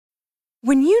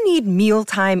When you need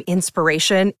mealtime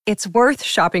inspiration, it's worth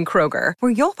shopping Kroger,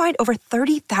 where you'll find over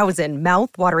 30,000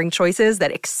 mouth-watering choices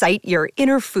that excite your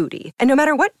inner foodie. And no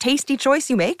matter what tasty choice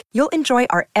you make, you'll enjoy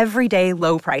our everyday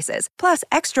low prices, plus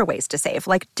extra ways to save,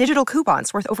 like digital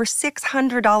coupons worth over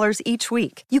 $600 each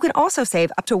week. You can also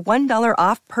save up to $1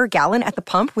 off per gallon at the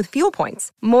pump with fuel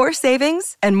points. More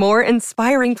savings and more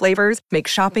inspiring flavors make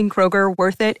shopping Kroger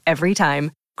worth it every time.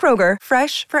 Kroger,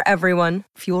 fresh for everyone.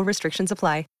 Fuel restrictions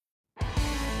apply.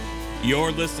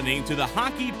 You're listening to the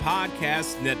Hockey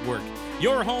Podcast Network,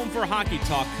 your home for hockey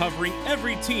talk covering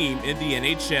every team in the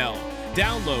NHL.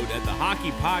 Download at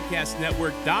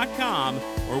thehockeypodcastnetwork.com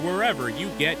or wherever you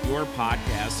get your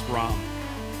podcasts from.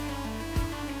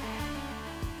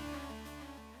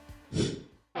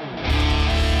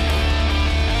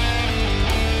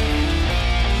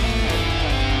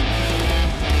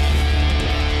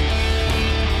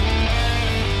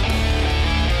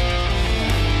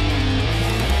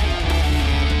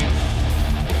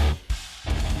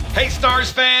 Hey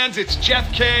Stars fans, it's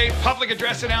Jeff K, public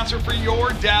address announcer for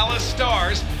your Dallas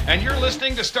Stars, and you're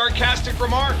listening to Starcastic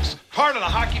Remarks, part of the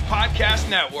Hockey Podcast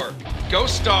Network. Go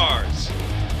Stars!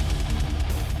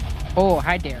 Oh,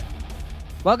 hi there.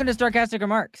 Welcome to Starcastic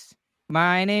Remarks.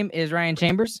 My name is Ryan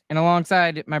Chambers, and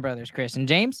alongside my brothers Chris and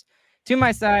James, to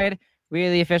my side, we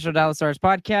are the official Dallas Stars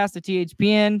podcast of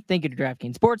THPN. Thank you to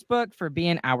DraftKings Sportsbook for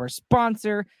being our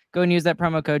sponsor. Go and use that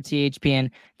promo code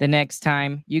THPN the next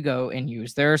time you go and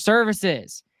use their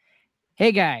services.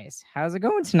 Hey guys, how's it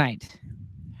going tonight?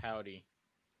 Howdy.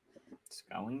 It's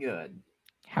going good.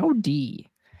 Howdy.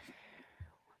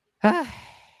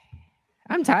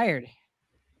 I'm tired.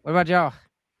 What about y'all?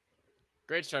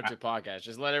 Great start to the podcast.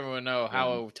 Just let everyone know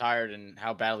how tired and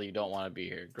how badly you don't want to be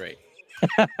here. Great.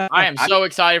 I am so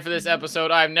excited for this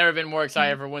episode. I've never been more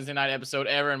excited for a Wednesday night episode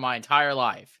ever in my entire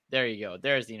life. There you go.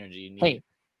 There's the energy you need. Hey,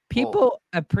 people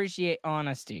appreciate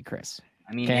honesty, Chris.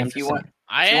 I mean, Okay, if you want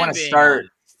to start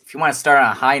on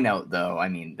a high note, though, I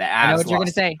mean, the I know Avs what you're gonna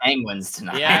lost say. to Penguins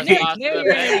tonight. Yeah, we lost to the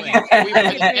Penguins. We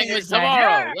play the Penguins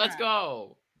tomorrow. Let's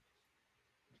go.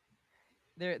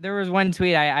 There was one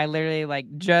tweet I literally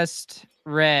just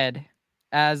read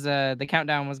as the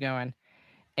countdown was going.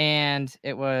 And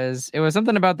it was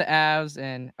something about the Avs.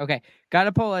 And okay, got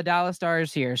to pull a Dallas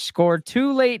Stars here. Scored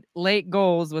two late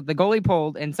goals with the goalie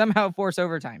pulled and somehow force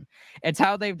overtime. It's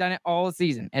how they've done it all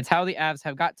season. It's how the Avs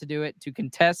have got to do it to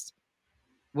contest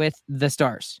with the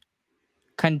Stars.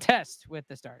 Contest with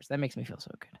the Stars. That makes me feel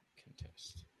so good.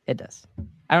 Contest. It does.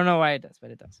 I don't know why it does,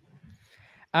 but it does.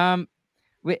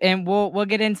 We'll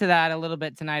get into that a little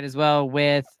bit tonight as well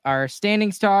with our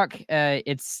standings talk.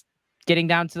 It's getting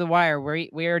down to the wire.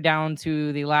 We are down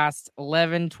to the last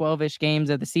 11, 12-ish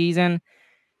games of the season.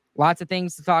 Lots of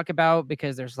things to talk about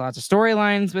because there's lots of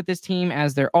storylines with this team,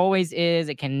 as there always is.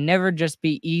 It can never just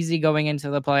be easy going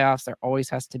into the playoffs. There always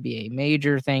has to be a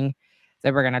major thing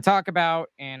that we're going to talk about.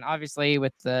 And obviously,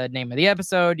 with the name of the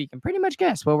episode, you can pretty much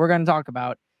guess what we're going to talk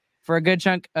about for a good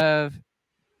chunk of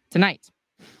tonight.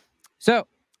 So,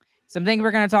 some things we're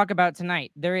going to talk about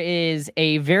tonight. There is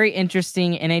a very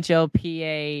interesting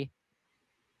NHLPA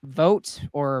vote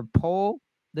or poll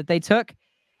that they took,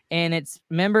 and it's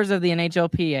members of the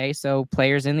NHLPA, so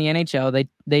players in the NHL.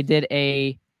 They did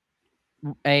a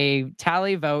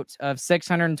tally vote of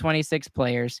 626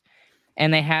 players,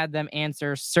 and they had them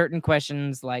answer certain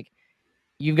questions like,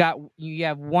 you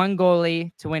have one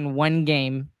goalie to win one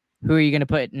game. Who are you going to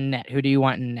put in net? Who do you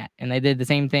want in net? And they did the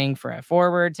same thing for a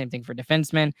forward, same thing for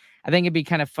defensemen. I think it'd be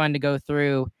kind of fun to go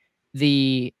through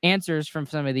the answers from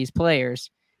some of these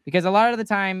players, because a lot of the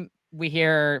time we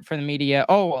hear from the media,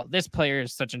 oh, well, this player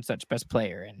is such and such best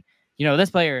player. And, this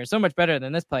player is so much better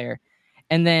than this player.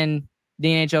 And then the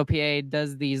NHLPA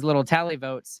does these little tally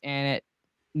votes, and it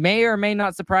may or may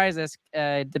not surprise us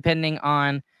depending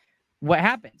on what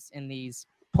happens in these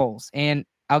polls. And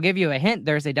I'll give you a hint.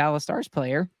 There's a Dallas Stars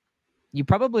player. You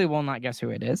probably will not guess who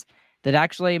it is, that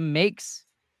actually makes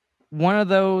one of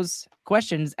those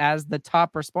questions as the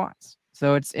top response.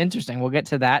 So it's interesting. We'll get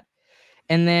to that.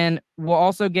 And then we'll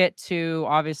also get to,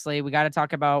 obviously, we got to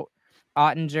talk about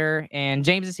Otter, and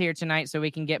James is here tonight so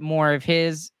we can get more of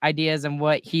his ideas and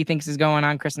what he thinks is going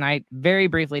on. Chris and I very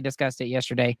briefly discussed it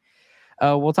yesterday.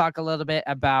 We'll talk a little bit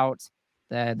about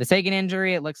the Sagan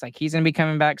injury. It looks like he's going to be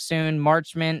coming back soon.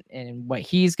 Marchment and what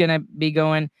he's going to be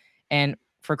going. And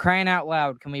for crying out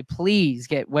loud, can we please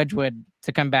get Wedgwood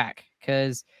to come back?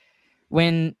 Because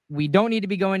when we don't need to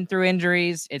be going through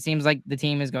injuries, it seems like the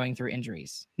team is going through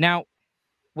injuries. Now,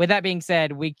 with that being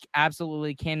said, we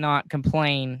absolutely cannot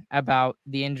complain about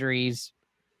the injuries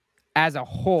as a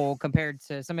whole compared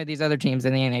to some of these other teams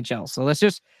in the NHL. So let's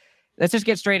just let's just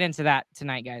get straight into that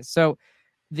tonight, guys. So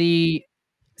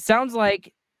sounds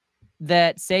like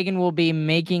that Sagan will be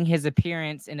making his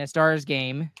appearance in a Stars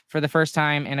game for the first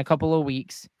time in a couple of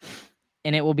weeks,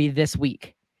 and it will be this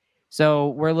week. So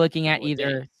we're looking at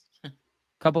either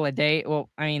couple of days. Well,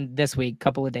 I mean, this week,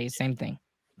 couple of days, same thing.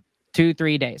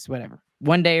 2-3 days, whatever.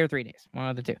 1 day or 3 days, one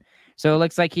of the two. So it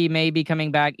looks like he may be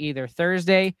coming back either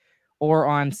Thursday or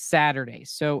on Saturday.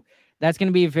 So that's going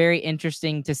to be very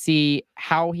interesting to see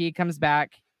how he comes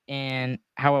back and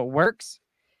how it works.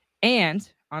 And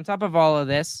on top of all of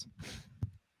this,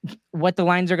 what the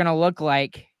lines are going to look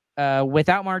like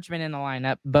without Marchment in the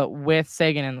lineup, but with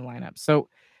Sagan in the lineup. So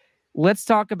let's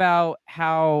talk about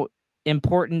how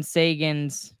important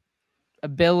Sagan's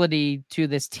ability to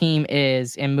this team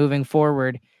is in moving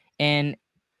forward. And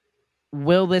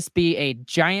will this be a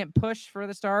giant push for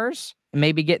the Stars?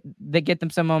 Maybe get them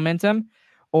some momentum,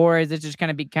 or is it just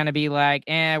going to be like,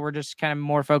 we're just kind of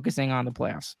more focusing on the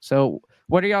playoffs? So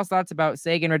what are y'all's thoughts about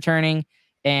Sagan returning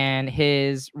and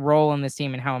his role in this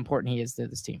team and how important he is to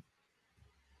this team?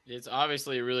 It's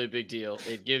obviously a really big deal.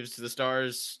 It gives the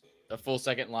Stars a full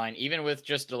second line, even with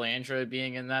just Dellandrea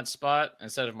being in that spot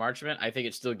instead of Marchment. I think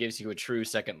it still gives you a true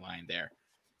second line there.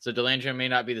 So Dellandrea may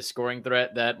not be the scoring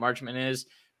threat that Marchment is,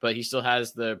 but he still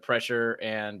has the pressure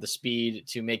and the speed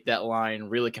to make that line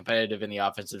really competitive in the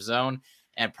offensive zone,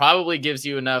 and probably gives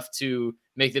you enough to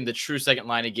make them the true second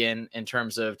line again in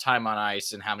terms of time on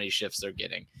ice and how many shifts they're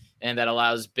getting. And that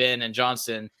allows Ben and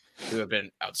Johnson, who have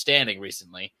been outstanding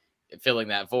recently, filling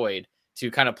that void, to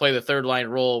kind of play the third line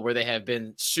role where they have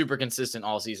been super consistent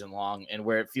all season long and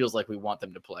where it feels like we want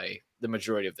them to play the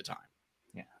majority of the time.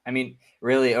 Yeah. I mean,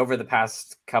 really over the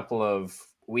past couple of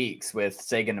weeks with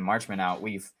Sagan and Marchment out,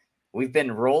 we've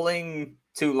been rolling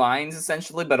two lines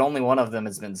essentially, but only one of them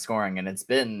has been scoring, and it's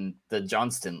been the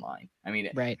Johnston line. I mean,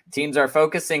 right. Teams are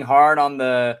focusing hard on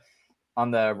the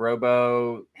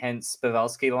Robo hence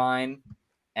Pavelski line,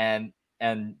 and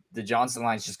the Johnston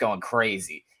line is just going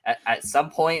crazy. At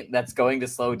some point, that's going to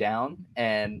slow down,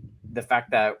 and the fact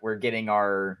that we're getting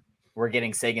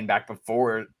Sagan back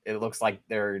before it looks like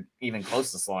they're even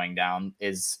close to slowing down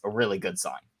is a really good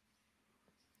sign.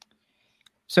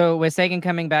 So with Sagan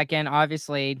coming back in,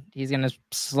 obviously he's going to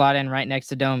slot in right next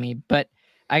to Domi. But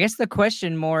I guess the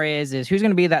question more is who's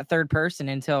going to be that third person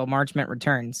until Marchment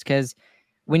returns? Because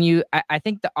I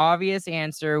think the obvious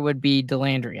answer would be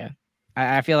Dellandrea.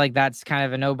 I feel like that's kind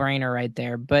of a no-brainer right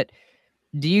there. But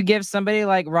do you give somebody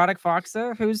like Radek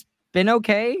Faksa, who's been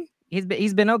okay?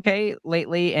 He's been okay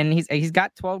lately, and he's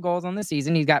got 12 goals on the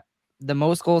season. He's got the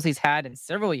most goals he's had in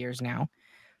several years now.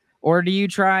 Or do you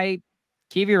try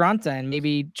Kiviranta and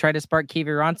maybe try to spark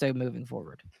Kiviranta moving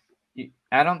forward?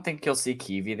 I don't think you'll see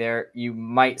Kivi there. You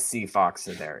might see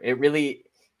Faksa there. It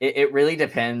really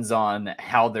depends on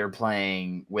how they're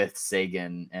playing with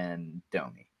Sagan and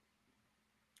Domi.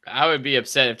 I would be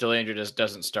upset if Dellandrea just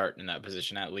doesn't start in that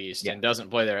position at least, and doesn't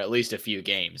play there at least a few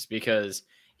games, because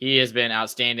he has been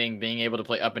outstanding being able to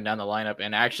play up and down the lineup,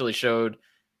 and actually showed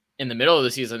in the middle of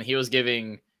the season he was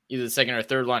giving either the second or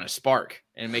third line a spark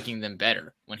and making them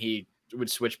better when he would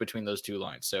switch between those two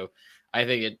lines. So I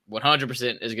think it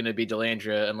 100% is going to be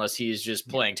Dellandrea unless he's just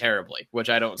playing terribly, which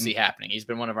I don't see happening. He's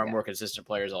been one of our more consistent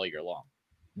players all year long.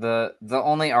 The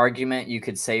only argument you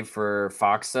could say for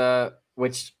Faksa,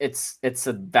 which it's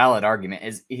a valid argument,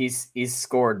 is he's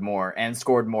scored more and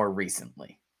scored more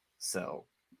recently. So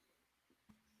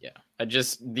yeah,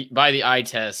 by the eye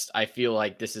test, I feel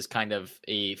like this is kind of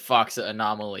a Faksa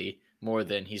anomaly more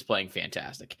than he's playing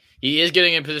fantastic. He is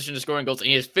getting in position to scoring goals, and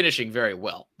he is finishing very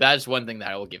well. That's one thing that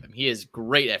I will give him. He is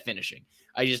great at finishing.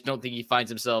 I just don't think he finds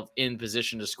himself in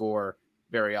position to score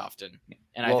very often.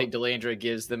 And I think Dellandrea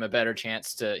gives them a better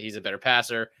chance he's a better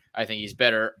passer. I think he's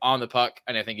better on the puck,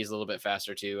 and I think he's a little bit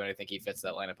faster too, and I think he fits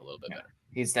that lineup a little bit better.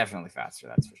 He's definitely faster,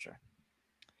 that's for sure.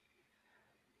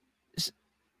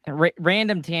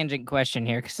 Random tangent question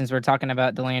here, since we're talking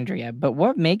about Dellandrea, but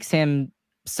what makes him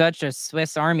such a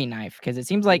Swiss Army knife? Because it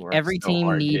seems like every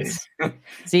team needs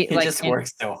he just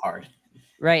works so hard,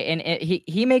 right? And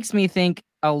he makes me think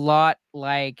a lot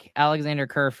like Alexander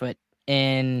Kerfoot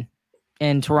in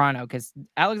Toronto, because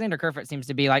Alexander Kerfoot seems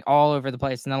to be like all over the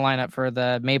place in the lineup for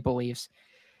the Maple Leafs.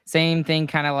 Same thing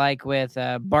kind of like with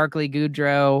Barclay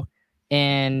Goodrow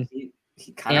and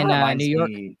he kind of reminds New York.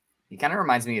 He kind of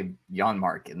reminds me of Jan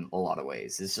Mark in a lot of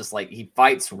ways. It's just like he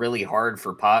fights really hard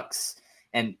for pucks,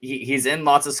 and he's in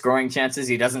lots of scoring chances.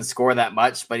 He doesn't score that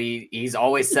much, but he's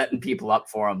always setting people up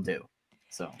for him too.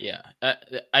 So yeah,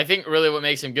 I think really what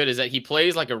makes him good is that he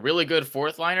plays like a really good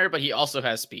fourth liner, but he also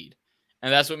has speed.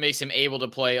 And that's what makes him able to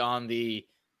play on the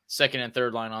second and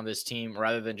third line on this team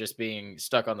rather than just being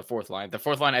stuck on the fourth line. The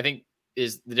fourth line, I think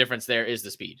is the difference there is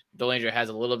the speed. Dellinger has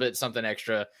a little bit something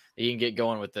extra that he can get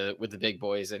going with the big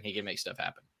boys, and he can make stuff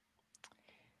happen.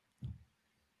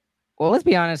 Well, let's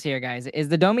be honest here, guys. Is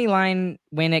the Domi line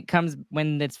when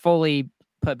it's fully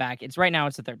put back? It's right now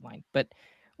it's the third line, but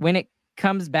when it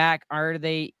comes back, are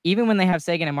they, even when they have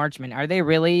Sagan and Marchment, are they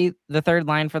really the third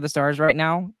line for the Stars right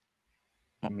now?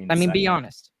 I mean, be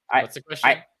honest. What's the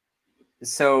question?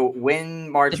 So when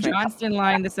Marchment, the Johnston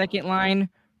line, the second line,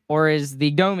 or is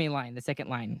the Domi line the second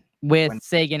line with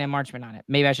Sagan and Marchment on it?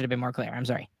 Maybe I should have been more clear. I'm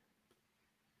sorry.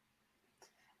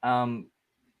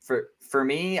 For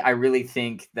me, I really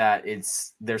think that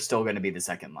they're still going to be the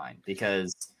second line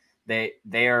because they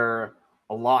are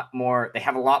a lot more. They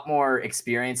have a lot more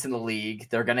experience in the league.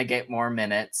 They're going to get more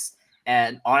minutes.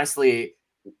 And honestly,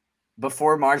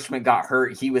 before Marchment got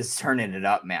hurt, he was turning it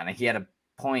up, man. He had a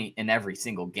point in every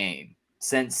single game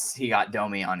since he got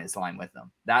Domi on his line with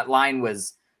him. That line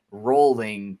was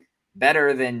rolling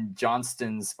better than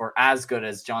Johnston's, or as good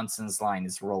as Johnston's line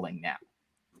is rolling now.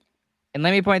 And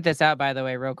let me point this out, by the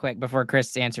way, real quick before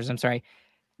Chris answers. I'm sorry.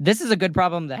 This is a good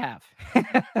problem to have.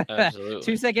 Absolutely.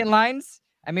 2 second lines.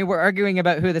 I mean, we're arguing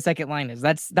about who the second line is.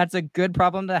 That's a good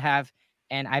problem to have.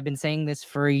 And I've been saying this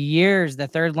for years. The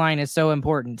third line is so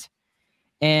important.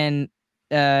 And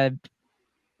I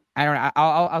don't know.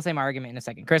 I'll say my argument in a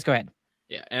second. Chris, go ahead.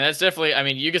 Yeah, and that's definitely, I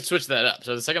mean, you could switch that up.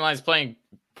 So the second line is playing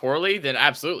poorly, then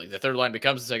absolutely. The third line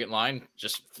becomes the second line.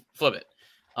 Just flip it.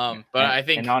 But I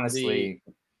think... And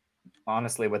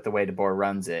honestly, with the way DeBoer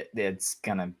runs it, it's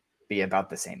going to be about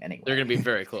the same anyway. They're going to be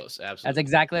very close. Absolutely. That's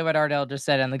exactly what Ardell just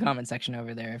said in the comment section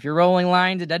over there. If you're rolling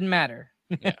lines, it doesn't matter.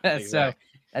 Yeah, exactly. So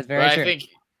that's very true. I think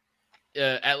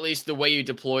at least the way you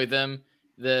deploy them,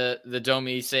 the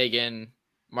Domi, Sagan,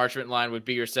 Marchment line would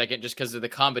be your second just because of the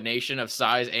combination of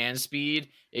size and speed.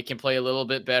 It can play a little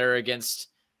bit better against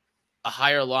a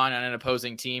higher line on an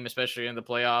opposing team, especially in the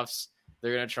playoffs.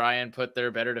 They're going to try and put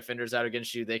their better defenders out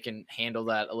against you. They can handle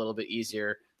that a little bit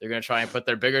easier. They're going to try and put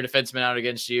their bigger defensemen out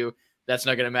against you. That's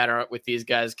not going to matter with these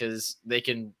guys because they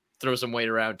can throw some weight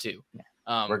around too.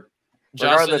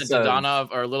 Johnson and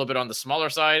Dodonov are a little bit on the smaller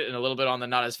side and a little bit on the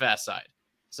not as fast side.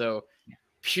 So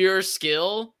pure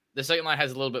skill, the second line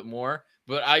has a little bit more,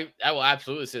 but I will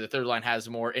absolutely say the third line has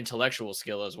more intellectual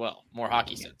skill as well, more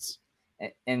hockey sense.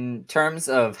 In terms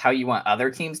of how you want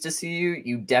other teams to see you,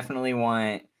 you definitely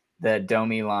want the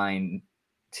Domi line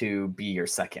to be your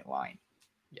second line.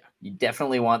 Yeah. You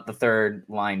definitely want the third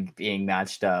line being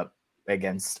matched up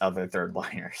against other third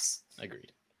liners.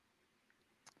 Agreed.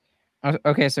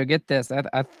 Okay, so get this.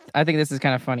 I think this is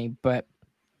kind of funny, but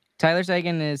Tyler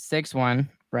Sagan is 6'1",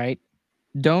 right?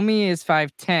 Domi is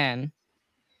 5'10",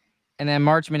 and then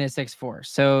Marchment is 6'4".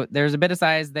 So there's a bit of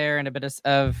size there and a bit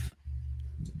of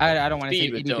I don't want to say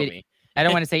itty bitty. I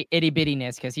don't want to say itty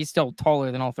bittiness because he's still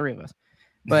taller than all three of us.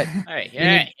 But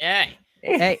hey!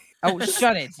 Oh,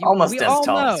 shut it! Almost as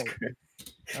tall as Chris.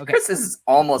 Okay. Chris is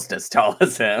almost as tall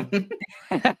as him.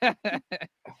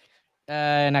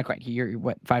 Not quite. You're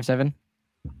what, 5'7"?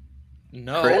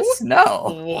 No, Chris,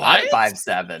 no. What?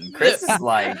 5'7". Chris is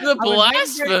like the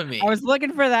blasphemy. I was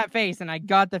looking for that face, and I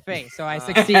got the face, so I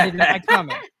succeeded in my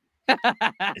comment.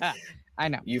 I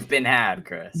know you've been had,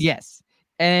 Chris. Yes,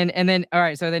 and then all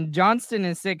right. So then Johnston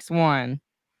is 6'1".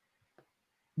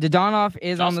 Dodonov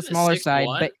is on the smaller side,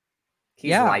 but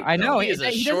yeah, I know he is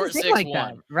a short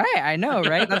 6'1". Right, I know,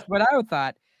 right? That's what I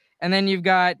thought. And then you've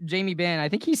got Jamie Benn. I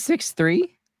think he's 6'3",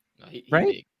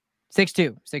 right?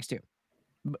 6'2".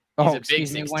 Oh,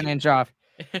 excuse me, 1 inch off.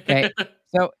 Okay,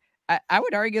 so I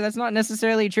would argue that's not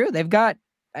necessarily true. They've got,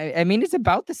 I mean, it's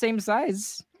about the same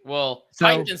size. Well,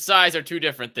 height and size are two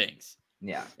different things.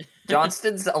 Yeah.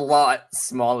 Johnston's a lot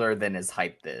smaller than his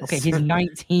height is. Okay, he's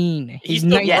 19. He's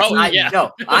 19.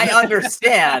 Yes, I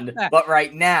understand, but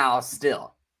right now,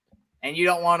 still. And you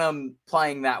don't want him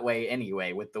playing that way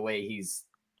anyway, with the way he's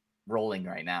rolling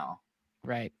right now.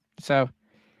 Right. So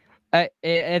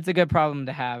it's a good problem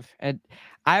to have.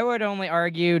 I would only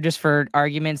argue, just for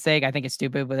argument's sake, I think it's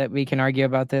stupid that we can argue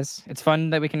about this. It's fun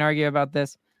that we can argue about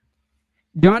this.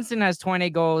 Johnston has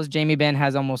 20 goals. Jamie Benn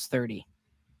has almost 30.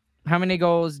 How many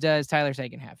goals does Tyler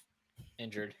Sagan have?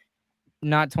 Injured.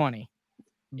 Not 20.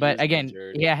 But again,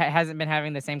 hasn't been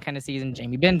having the same kind of season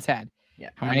Jamie Benn's had. Yeah.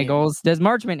 How many goals does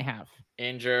Marchment have?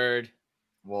 Injured.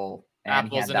 Well, and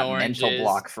he had that mental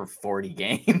block for 40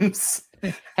 games.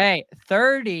 Hey,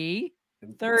 30.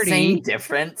 Same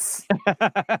difference.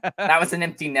 That was an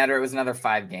empty netter. It was another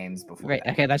 5 games before. Right.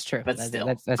 Okay, that's true. But still,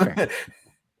 that's fair.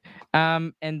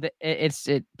 And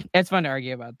it's fun to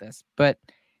argue about this, but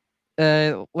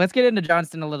let's get into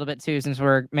Johnston a little bit too, since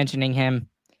we're mentioning him.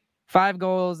 5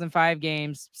 goals in 5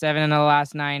 games, 7 in the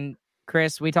last 9.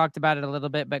 Chris, we talked about it a little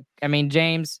bit, but I mean,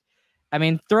 James, I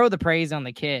mean, throw the praise on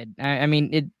the kid. I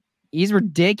mean, he's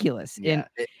ridiculous. Yeah,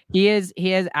 And he is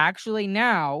actually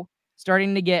now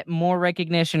starting to get more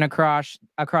recognition across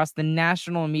the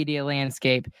national media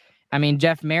landscape. I mean,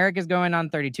 Jeff Merrick is going on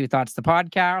 32 Thoughts, the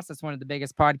podcast. That's one of the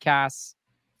biggest podcasts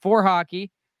for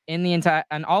hockey in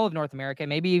all of North America,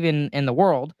 maybe even in the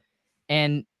world.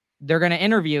 And they're going to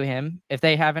interview him if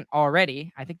they haven't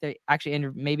already. I think they actually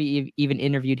maybe even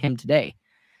interviewed him today.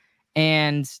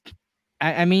 And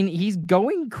I mean, he's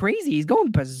going crazy. He's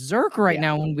going berserk right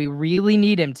now when we really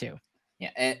need him to.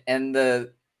 Yeah, and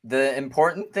the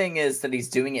important thing is that he's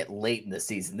doing it late in the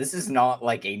season. This is not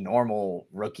like a normal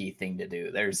rookie thing to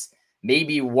do. There's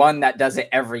maybe one that does it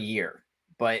every year,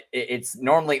 but it's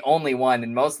normally only one.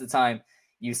 And most of the time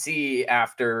you see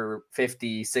after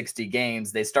 50, 60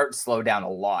 games, they start to slow down a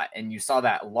lot. And you saw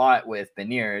that a lot with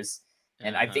Beniers.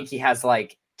 And I think he has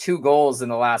like 2 goals in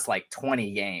the last like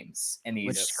 20 games. And he's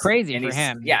which is crazy for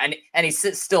him. Yeah. And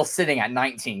he's still sitting at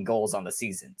 19 goals on the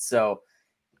season. So,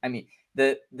 I mean,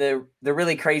 the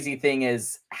really crazy thing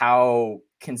is how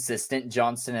consistent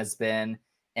Johnston has been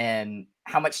and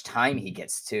how much time he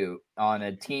gets to on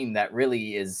a team that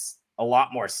really is a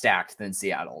lot more stacked than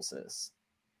Seattle's is.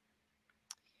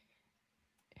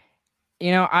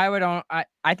 You know,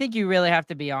 I think you really have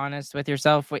to be honest with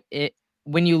yourself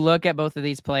when you look at both of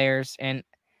these players, and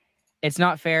it's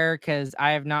not fair because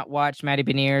I have not watched Matty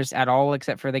Beniers at all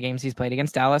except for the games he's played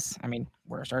against Dallas. I mean,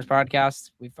 we're a Stars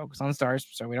podcast. We focus on the Stars,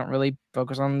 so we don't really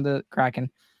focus on the Kraken.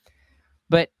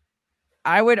 But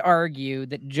I would argue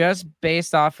that just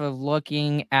based off of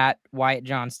looking at Wyatt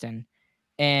Johnston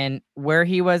and where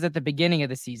he was at the beginning of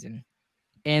the season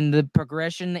and the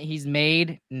progression that he's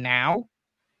made now,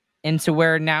 into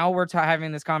where now we're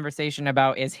having this conversation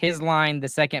about, is his line the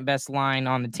second best line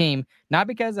on the team? Not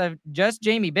because of just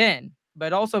Jamie Benn,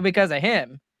 but also because of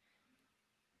him.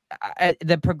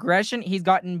 The progression, he's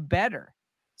gotten better.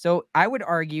 So I would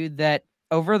argue that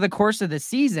over the course of the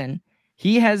season,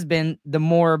 he has been the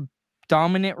more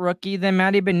dominant rookie than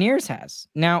Matty Beniers has.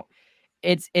 Now,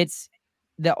 it's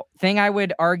the thing I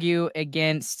would argue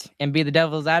against and be the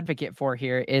devil's advocate for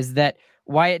here is that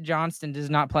Wyatt Johnston does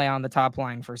not play on the top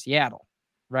line for Seattle,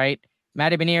 right?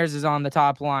 Matty Beniers is on the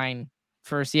top line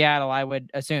for Seattle, I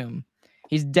would assume.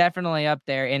 He's definitely up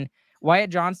there. And Wyatt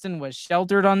Johnston was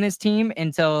sheltered on this team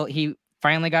until he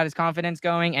finally got his confidence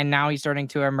going, and now he's starting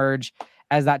to emerge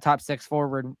as that top 6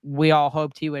 forward we all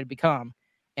hoped he would become.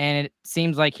 And it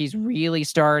seems like he's really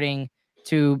starting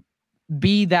to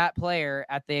be that player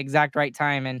at the exact right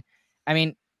time. And I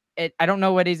mean, I don't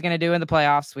know what he's going to do in the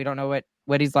playoffs. We don't know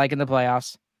what he's like in the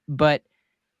playoffs, but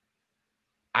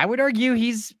I would argue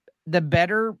he's the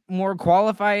better, more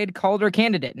qualified Calder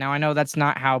candidate. Now, I know that's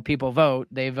not how people vote.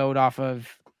 They vote off of,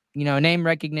 name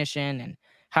recognition and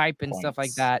hype and stuff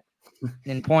like that,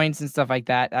 and points and stuff like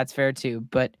that. That's fair too.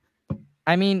 But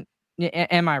I mean,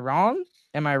 am I wrong?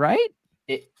 Am I right?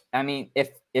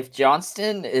 If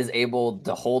Johnston is able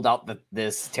to hold out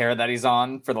this tear that he's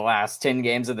on for the last 10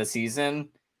 games of the season,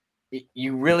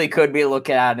 you really could be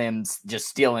looking at him just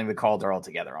stealing the Calder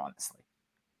altogether, honestly.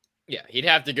 Yeah, he'd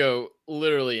have to go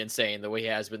literally insane the way he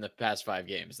has been the past 5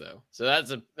 games, though. So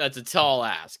that's a tall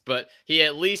ask, but he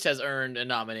at least has earned a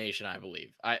nomination, I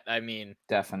believe. I mean,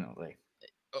 definitely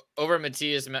over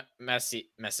Matias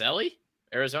Maselli,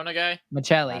 Arizona guy.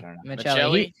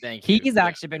 Michelli. Thank you. He's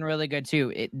actually been really good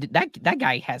too. That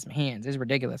guy has some hands. It's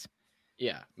ridiculous.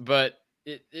 Yeah, but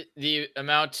the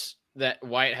amount that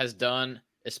Wyatt has done,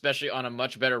 especially on a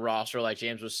much better roster, like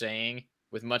James was saying,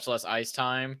 with much less ice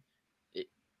time,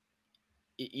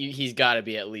 he's got to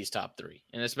be at least top 3,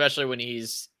 and especially when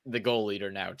he's the goal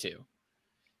leader now too.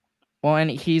 Well,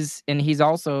 and he's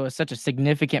also such a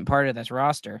significant part of this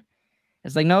roster.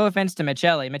 It's like, no offense to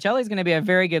Michelli. Michelli's going to be a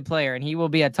very good player, and he will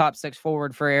be a top 6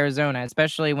 forward for Arizona,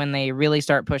 especially when they really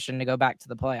start pushing to go back to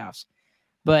the playoffs.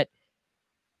 But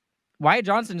Wyatt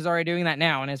Johnston is already doing that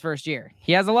now in his first year.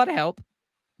 He has a lot of help.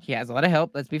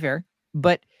 Let's be fair.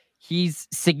 But he's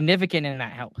significant in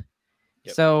that help.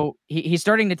 Yep. So he's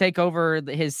starting to take over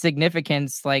his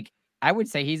significance. Like, I would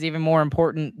say he's even more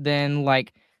important than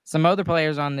like some other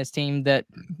players on this team that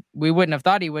we wouldn't have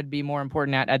thought he would be more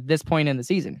important at this point in the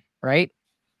season. Right?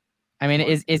 I mean,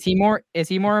 is he more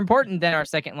important than our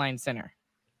second line center,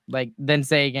 like than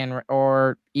Sagan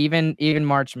or even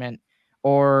Marchment,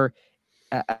 or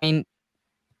I mean,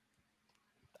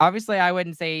 obviously I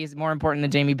wouldn't say he's more important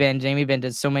than Jamie Benn. Jamie Benn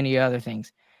does so many other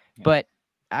things, but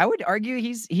I would argue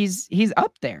he's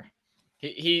up there.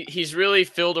 He's really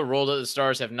filled a role that the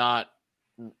Stars have not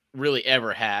really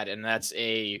ever had, and that's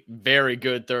a very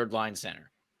good third line center.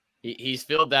 He's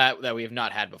filled that we have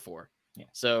not had before. Yeah.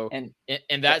 So And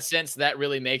in that sense, that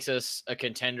really makes us a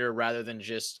contender rather than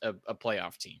just a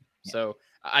playoff team. Yeah. So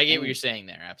I get what you're saying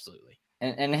there. Absolutely.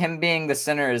 And him being the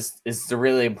center is the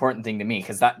really important thing to me,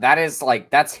 because that is like,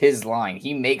 that's his line.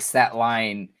 He makes that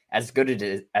line as good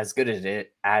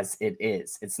as it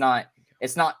is. It's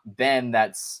not Ben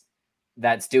that's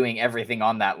doing everything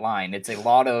on that line. It's a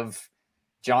lot of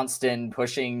Johnston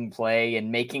pushing play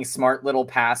and making smart little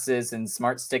passes and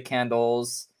smart stick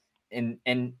handles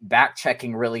and back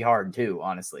checking really hard too,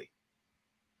 honestly.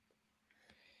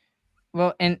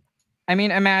 Well, and I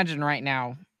mean, imagine right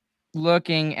now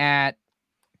looking at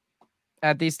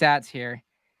these stats here,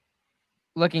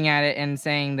 looking at it and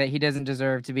saying that he doesn't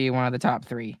deserve to be one of the top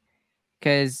 3.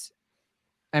 Because,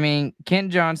 I mean,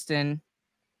 Kent Johnston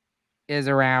is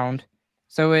around.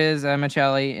 So is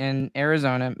Michelli in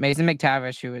Arizona. Mason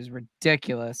McTavish, who is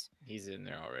ridiculous. He's in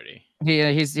there already.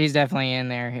 He's definitely in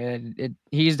there.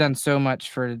 He's done so much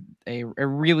for a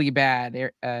really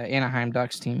bad Anaheim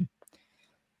Ducks team.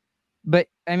 But,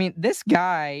 I mean, this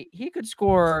guy, he could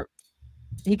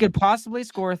possibly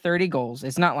score 30 goals.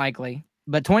 It's not likely.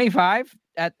 But 25,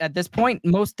 at this point,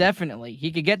 most definitely.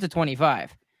 He could get to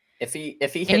 25. If he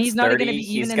hits 30,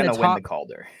 he's going to win the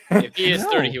Calder. If he hits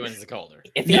 30, he wins the Calder.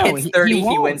 If he hits 30,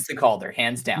 he wins the Calder,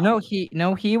 hands down. No, he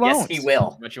won't. Yes, he will.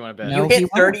 How much you want to bet? You hit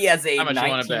 30 as a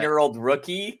 19-year-old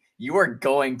rookie, you are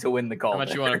going to win the Calder. How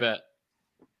much you want to bet?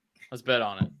 Let's bet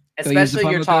on it. Especially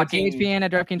you're talking THPN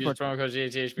at DraftKings. Use promo code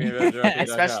THPN.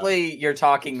 Especially you're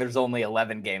talking there's only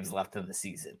 11 games left of the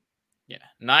season. Yeah,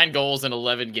 9 goals in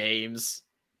 11 games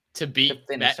to beat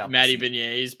Matty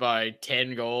Beignets by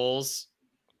 10 goals.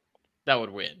 That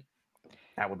would win.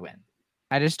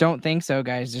 I just don't think so,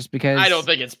 guys. Just because I don't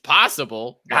think it's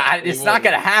possible. It's not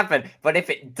going to happen. But if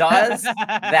it does,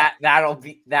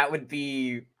 that would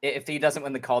be, if he doesn't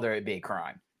win the Calder, it'd be a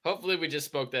crime. Hopefully, we just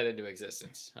spoke that into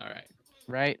existence. All right.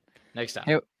 Right. Next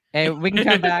time. Hey, we can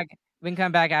come back. We can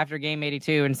come back after game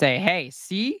 82 and say, "Hey,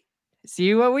 see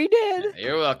what we did."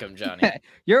 You're welcome, Johnny.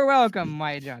 You're welcome,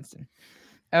 Wyatt Johnston.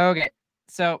 Okay,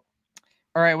 so,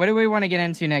 all right, what do we want to get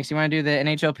into next? You want to do the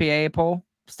NHLPA poll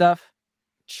stuff?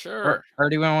 Sure. Or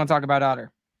do we want to talk about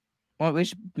Otter? Well, we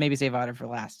should maybe save Otter for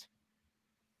last.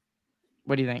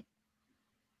 What do you think?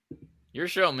 Your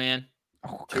show, man.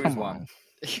 Oh, choose one.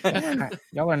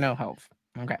 Y'all are no help.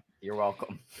 Okay. You're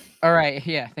welcome. All right.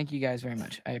 Yeah. Thank you guys very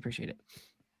much. I appreciate it.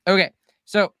 Okay.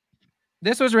 So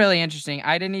this was really interesting.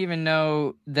 I didn't even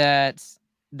know that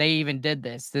they even did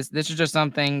this. This is just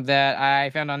something that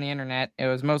I found on the internet. It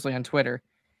was mostly on Twitter.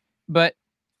 But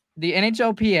the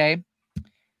NHLPA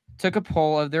took a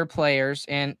poll of their players,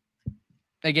 and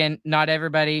again, not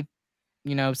everybody,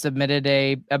 submitted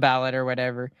a ballot or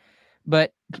whatever.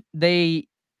 But they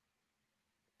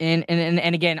and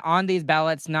again, on these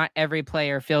ballots, not every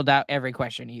player filled out every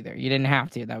question either. You didn't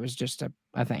have to. That was just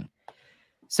a thing.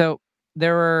 So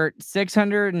there were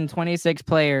 626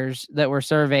 players that were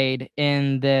surveyed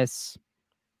in this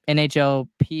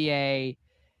NHLPA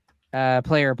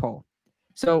player poll.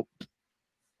 So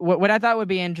what I thought would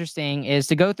be interesting is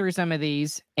to go through some of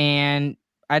these, and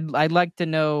I'd like to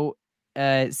know,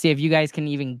 see if you guys can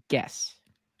even guess.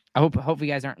 I hope you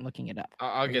guys aren't looking it up.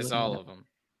 I'll guess all of them.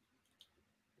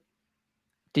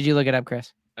 Did you look it up,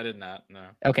 Chris? I did not. No.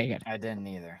 Okay, good. I didn't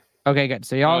either. Okay, good.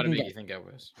 So y'all can What guess. do you think I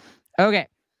was? Okay.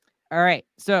 All right.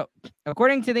 So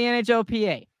according to the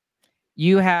NHLPA,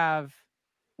 you have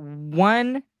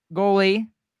one goalie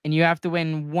and you have to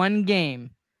win one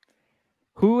game.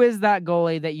 Who is that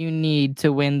goalie that you need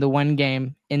to win the one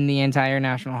game in the entire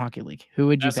National Hockey League? Who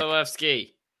would you pick?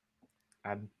 Vasilevsky.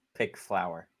 I'd pick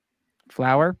Flower.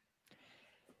 Flower?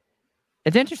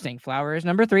 It's interesting. Flower is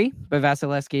number 3, but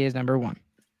Vasilevsky is number 1.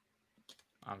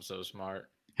 I'm so smart.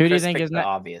 Who do you Chris think picked is the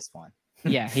obvious one?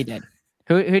 Yeah, he did.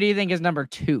 Who do you think is number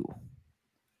 2?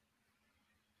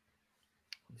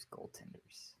 Who's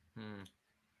goaltenders?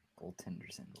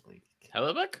 Goaltenders in the league.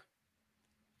 Hellebuck?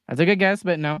 That's a good guess,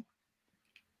 but no.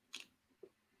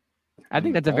 I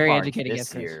think that's a very educated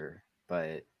guess, Chris. Year,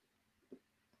 but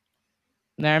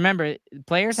now remember,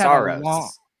 players have a long.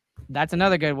 That's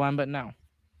another good one, but no.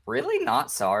 Really,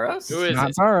 not Saros? Who is not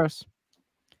it? Saros.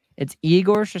 It's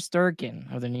Igor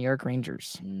Shesterkin of the New York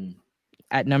Rangers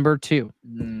at number 2.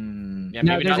 Yeah,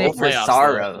 No, maybe not over playoffs,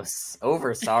 Saros.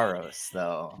 Over Saros,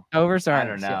 though. Over Saros. I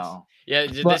don't know. Yeah,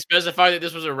 did they specify that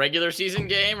this was a regular season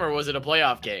game or was it a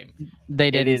playoff game? They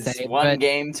It didn't is say one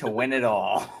game to win it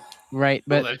all. Right,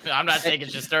 but Well, I'm not taking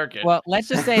Shesterkin. well, let's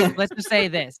just say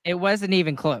this: it wasn't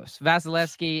even close.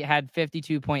 Vasilevsky had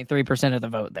 52.3% of the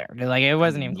vote there. Like it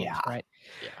wasn't even close, right?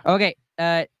 Yeah.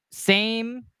 Okay,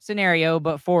 same scenario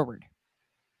but forward.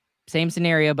 Same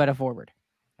scenario, but a forward.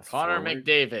 Connor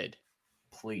McDavid.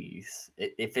 Please.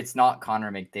 If it's not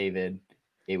Connor McDavid,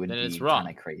 it would Then be it's wrong.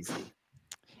 kind of crazy.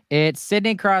 It's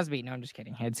Sidney Crosby. No, I'm just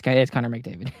kidding. It's Connor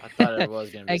McDavid. I thought it was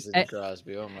going to be Sidney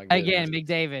Crosby. Oh, my goodness. Again,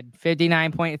 McDavid,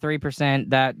 59.3%.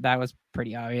 That was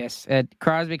pretty obvious.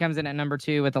 Crosby comes in at number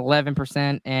 2 with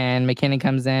 11%, and McKinnon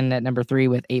comes in at number 3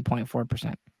 with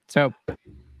 8.4%. So,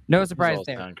 no surprise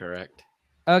there. Sound correct.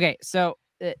 Okay, so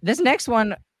this next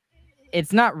one,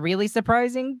 it's not really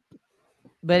surprising,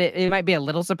 but it might be a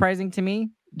little surprising to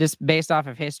me, just based off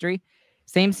of history.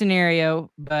 Same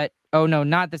scenario, but oh no,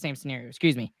 not the same scenario.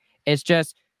 Excuse me. It's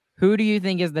just, who do you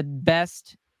think is the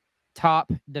best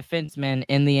top defenseman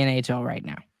in the NHL right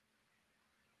now?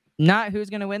 Not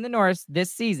who's going to win the Norris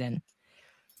this season,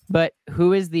 but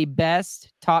who is the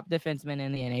best top defenseman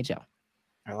in the NHL?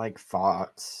 I like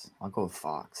Fox. I'll go with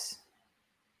Fox.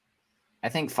 I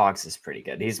think Fox is pretty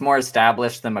good. He's more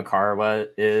established than Makar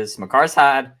is. Makar's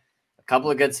had a couple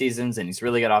of good seasons, and he's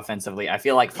really good offensively. I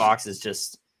feel like Fox is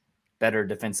just better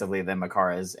defensively than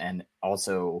Makar is, and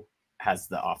also has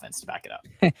the offense to back it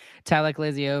up. Talek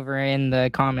Lizzie over in the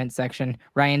comment section.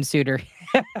 Ryan Suter.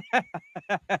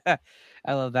 I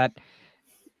love that.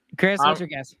 Chris, what's your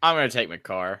guess? I'm going to take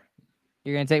Makar.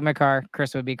 You're going to take Makar.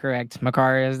 Chris would be correct.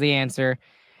 Makar is the answer.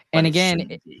 And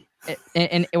again,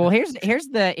 here's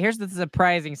the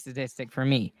surprising statistic for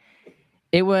me.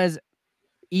 It was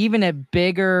even a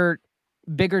bigger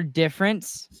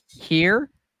difference here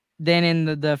than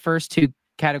in the first 2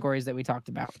 categories that we talked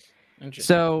about.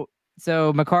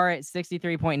 So Makar at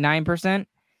 63.9%,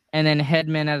 and then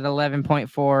Hedman at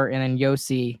 11.4%, and then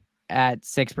Yossi at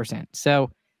 6%. So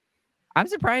I'm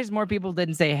surprised more people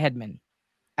didn't say Hedman.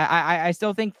 I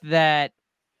still think that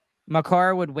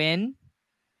Makar would win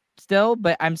still,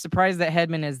 but I'm surprised that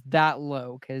Hedman is that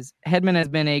low, because Hedman has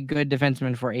been a good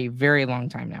defenseman for a very long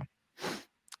time now.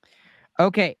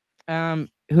 Okay.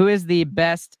 Who is the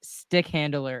best stick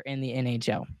handler in the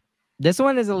NHL? This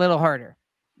one is a little harder.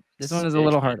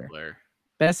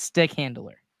 Best stick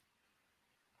handler.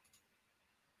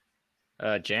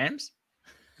 James?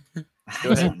 I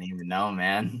don't even know,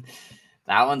 man.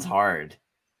 That one's hard.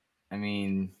 I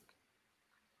mean,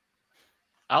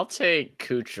 I'll take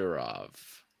Kucherov.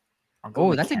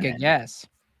 Oh, that's a good guess.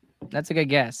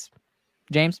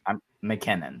 James? I'm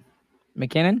McKinnon.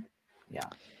 McKinnon? Yeah.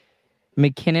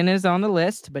 McKinnon is on the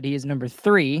list, but he is number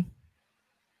 3,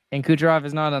 and Kucherov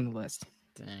is not on the list.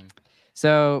 Dang.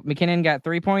 So McKinnon got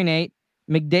 3.8.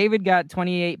 McDavid got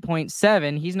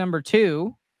 28.7. He's number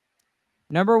 2.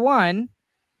 Number 1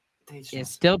 is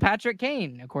still Patrick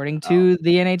Kane, according to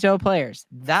the NHL players.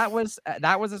 That was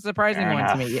a surprising one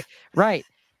to me. Right,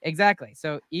 exactly.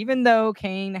 So even though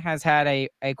Kane has had a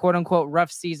quote unquote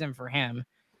rough season for him,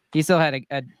 he still had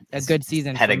a good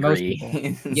season for most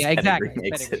people. Yeah,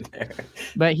 exactly.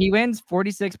 But he wins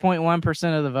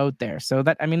 46.1% of the vote there. So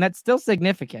that's still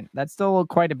significant. That's still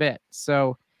quite a bit.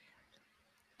 So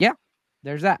yeah,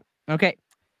 there's that. Okay.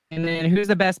 And then who's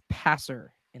the best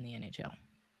passer in the NHL?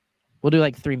 We'll do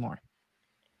like 3 more.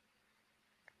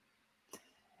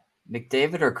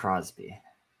 McDavid or Crosby?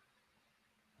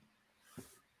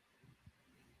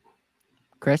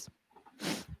 Chris?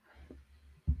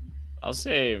 I'll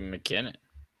say McKinnon.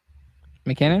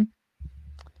 McKinnon?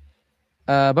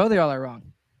 Both of y'all are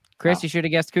wrong. Chris, you should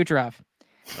have guessed Kucherov.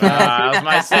 That was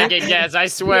my second guess. I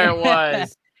swear it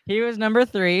was. He was number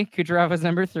 3. Kucherov was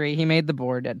number 3. He made the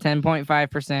board at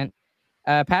 10.5%.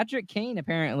 Patrick Kane,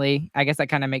 apparently, I guess that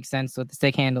kind of makes sense with the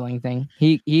stick handling thing.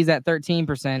 He's at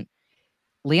 13%.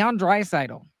 Leon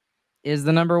Draisaitl is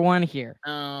the number 1 here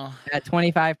at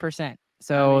 25%.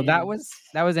 So that was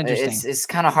interesting. It's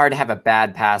kind of hard to have a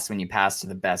bad pass when you pass to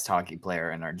the best hockey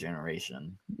player in our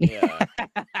generation. Yeah.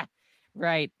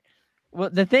 Right.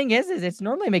 Well, the thing is it's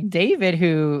normally McDavid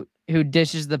who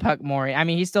dishes the puck more. I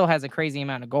mean, he still has a crazy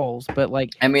amount of goals, but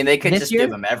they could just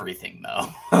give him everything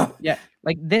though. Yeah.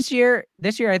 Like this year,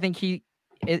 I think he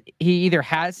either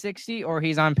has 60 or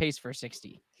he's on pace for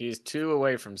 60. He's 2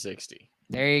 away from 60.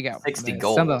 There you go. 60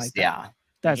 goals. Like that. Yeah.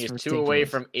 That's he's ridiculous. 2 away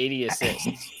from 80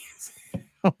 assists.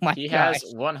 Oh my He gosh.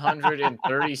 has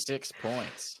 136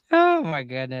 points. Oh my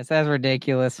goodness, that's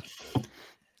ridiculous.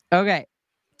 Okay.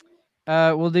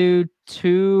 We'll do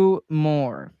 2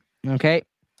 more. Okay.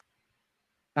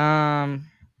 I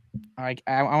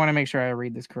want to make sure I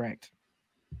read this correct.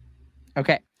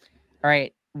 Okay. All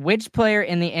right. Which player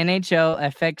in the NHL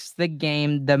affects the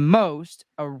game the most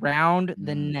around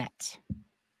the net?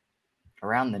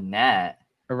 Around the net.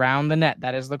 Around the net.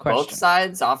 That is the question. Both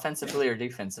sides, offensively or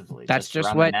defensively. That's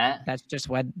just what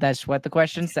the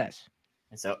question says.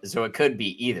 So it could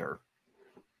be either.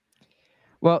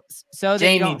 Well, so that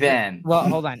Jamie Benn. Well,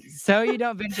 hold on. So you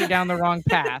don't venture down the wrong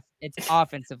path. It's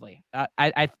offensively.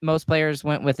 Most players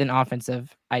went with an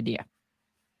offensive idea.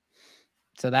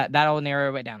 So that'll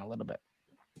narrow it down a little bit.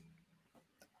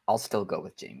 I'll still go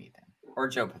with Jamie Benn or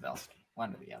Joe Pavelski,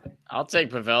 one or the other. I'll take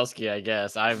Pavelski, I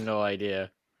guess. I have no idea.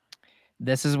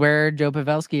 This is where Joe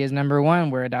Pavelski is number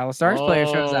one, where a Dallas Stars player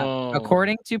shows up.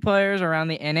 According to players around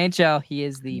the NHL, he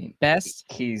is the best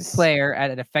player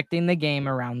at affecting the game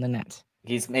around the net.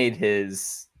 He's made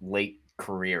his late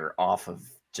career off of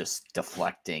just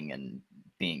deflecting and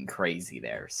being crazy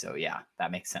there. So, yeah,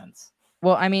 that makes sense.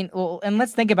 Well, I mean, and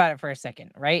let's think about it for a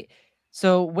second, right?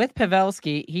 So with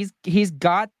Pavelski, he's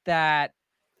got that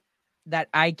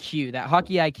IQ, that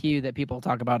hockey IQ that people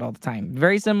talk about all the time.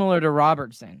 Very similar to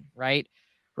Robertson, right?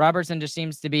 Robertson just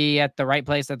seems to be at the right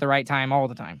place at the right time all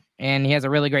the time, and he has a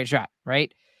really great shot,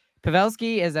 right?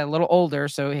 Pavelski is a little older,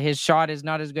 so his shot is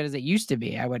not as good as it used to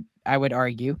be, I would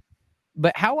argue.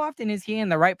 But how often is he in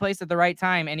the right place at the right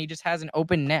time and he just has an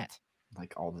open net?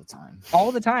 Like all the time.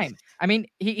 All the time. I mean,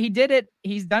 he did it.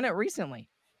 He's done it recently.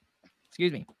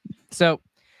 Excuse me. So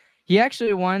he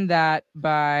actually won that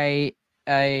by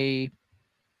a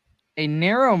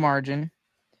narrow margin.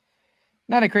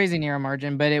 Not a crazy narrow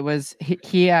margin, but it was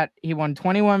he won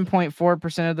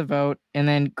 21.4% of the vote, and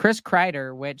then Chris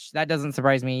Kreider, which that doesn't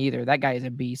surprise me either. That guy is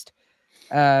a beast.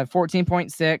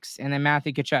 14.6, and then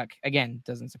Matthew Tkachuk, again,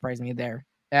 doesn't surprise me there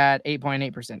at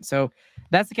 8.8%. So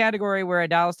that's the category where a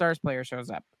Dallas Stars player shows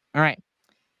up. All right,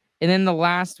 and then the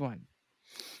last one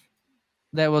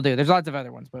that we'll do. There's lots of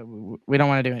other ones, but we don't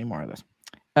want to do any more of this.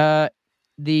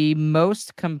 The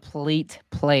most complete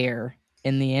player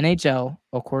in the NHL,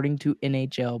 according to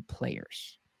NHL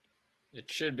players. It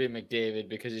should be McDavid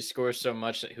because he scores so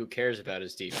much that who cares about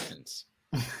his defense?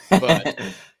 But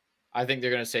I think they're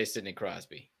going to say Sidney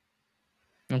Crosby.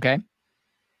 Okay.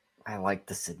 I like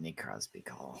the Sidney Crosby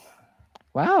call.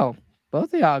 Wow.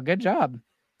 Both of y'all, good job.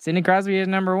 Sidney Crosby is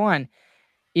number one.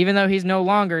 Even though he's no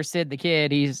longer Sid the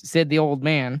kid, he's Sid the old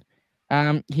man.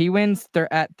 He wins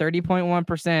at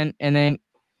 30.1%, and then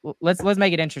let's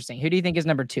make it interesting. Who do you think is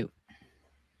number two?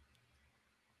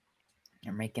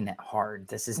 You're making it hard.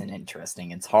 This isn't interesting.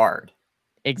 It's hard.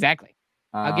 Exactly.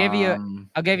 I'll give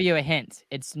you a hint.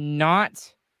 It's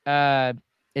not.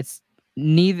 It's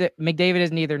neither. McDavid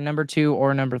is neither number two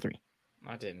or number three.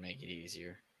 That didn't make it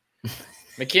easier.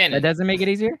 McKinnon. That doesn't make it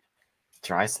easier.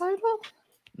 Draisaitl?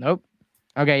 Nope.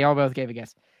 Okay, y'all both gave a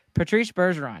guess. Patrice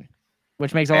Bergeron,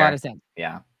 which makes a lot of sense.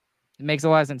 Yeah, it makes a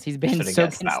lot of sense. He's been so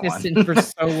consistent for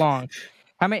so long.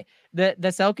 How many? The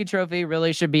Selke Trophy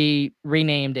really should be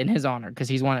renamed in his honor because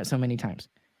he's won it so many times.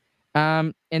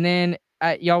 And then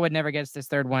y'all would never guess this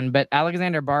third one, but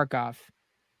Alexander Barkov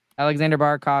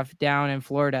down in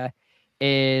Florida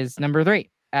is number three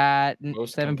at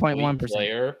 7.1%.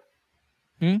 Player.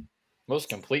 Most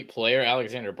complete player,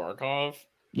 Alexander Barkov.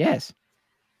 Yes,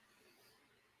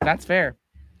 that's fair.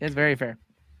 It's very fair.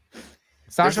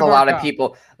 There's a lot of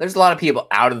people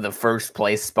out of the first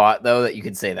place spot, though, that you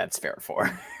could say that's fair for.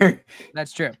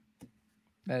 That's true.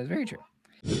 That is very true.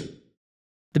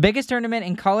 The biggest tournament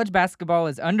in college basketball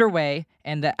is underway,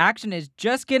 and the action is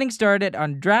just getting started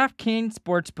on DraftKings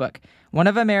Sportsbook, one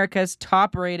of America's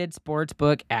top-rated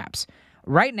sportsbook apps.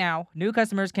 Right now, new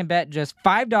customers can bet just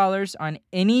 $5 on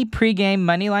any pregame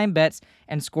moneyline bets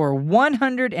and score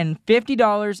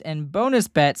 $150 in bonus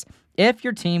bets if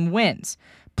your team wins.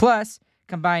 Plus,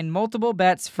 combine multiple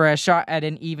bets for a shot at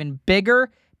an even bigger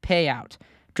payout.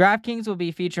 DraftKings will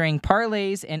be featuring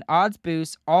parlays and odds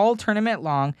boosts all tournament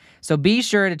long, so be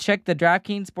sure to check the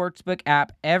DraftKings Sportsbook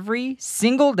app every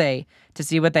single day to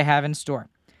see what they have in store.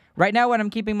 Right now, what I'm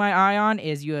keeping my eye on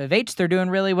is U of H. They're doing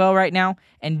really well right now,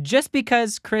 and just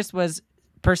because Chris was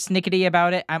persnickety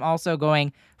about it, I'm also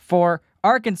going for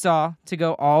Arkansas to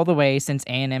go all the way since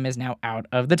A&M is now out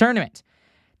of the tournament.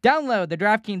 Download the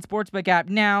DraftKings Sportsbook app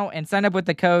now and sign up with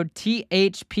the code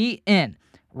THPN.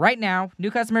 Right now, new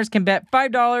customers can bet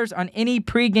 $5 on any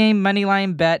pregame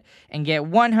moneyline bet and get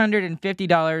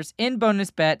 $150 in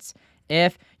bonus bets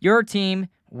if your team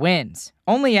wins.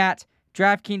 Only at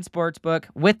DraftKings Sportsbook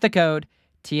with the code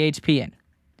THPN.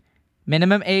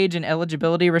 Minimum age and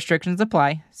eligibility restrictions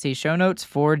apply. See show notes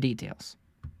for details.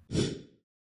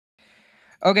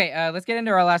 Okay, let's get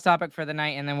into our last topic for the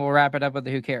night, and then we'll wrap it up with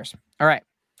the who cares. All right.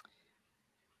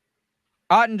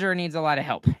 Otter needs a lot of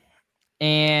help.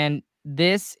 And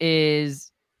this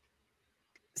is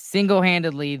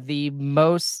single-handedly the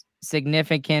most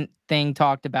significant thing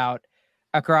talked about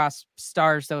across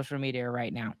Stars social media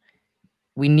right now.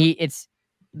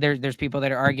 There's people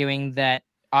that are arguing that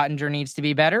Otter needs to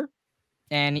be better,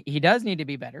 and he does need to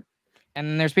be better.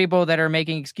 And there's people that are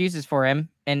making excuses for him,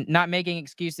 and not making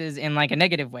excuses in like a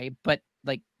negative way, but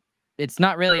like it's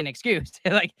not really an excuse.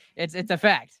 Like it's a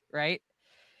fact, right?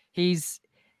 He's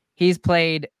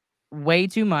played way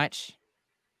too much,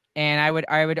 and I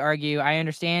would argue, I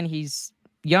understand he's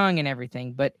young and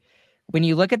everything, but when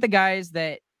you look at the guys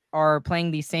that are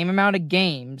playing the same amount of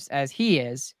games as he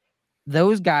is,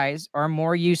 those guys are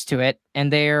more used to it,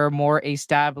 and they're more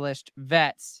established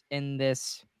vets in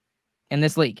this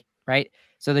league, right?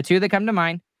 So the two that come to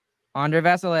mind, Andre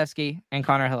Vasilevsky and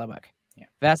Connor Hellebuyck. Yeah.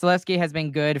 Vasilevsky has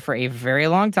been good for a very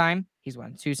long time. He's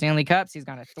won 2 Stanley Cups. He's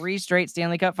gone to 3 straight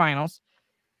Stanley Cup finals.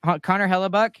 Connor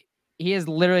Hellebuyck, he is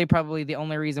literally probably the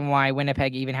only reason why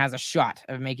Winnipeg even has a shot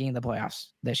of making the playoffs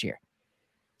this year.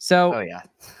 So, Oh yeah.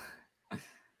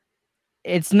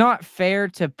 It's not fair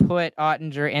to put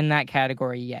Ottinger in that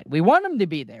category yet. We want him to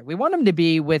be there. We want him to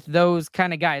be with those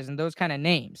kind of guys and those kind of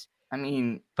names. I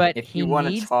mean, but if you want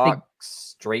to talk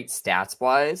straight stats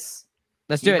wise,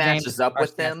 let's do it. Matches James up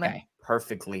with them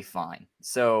perfectly fine.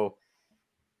 So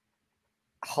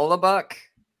Hellebuyck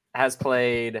has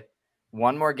played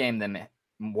one more game than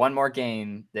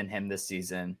him this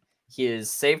season. His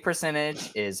save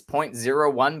percentage is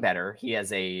 0.01 better. He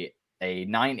has a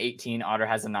 918. Otter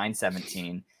has a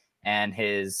 917, and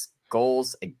his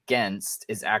goals against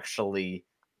is actually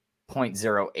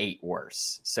 0.08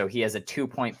 worse. So he has a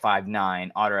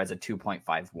 2.59. Otter has a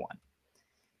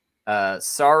 2.51.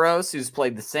 Saros, who's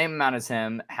played the same amount as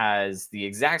him, has the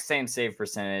exact same save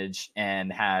percentage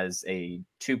and has a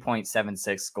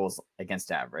 2.76 goals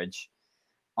against average.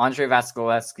 Andre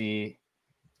Vasilevsky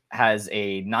has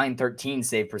a 913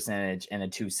 save percentage and a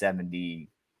 270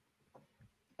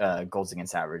 goals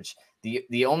against average.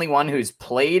 The only one who's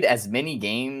played as many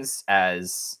games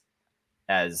as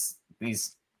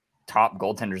these top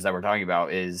goaltenders that we're talking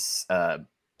about is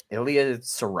Ilya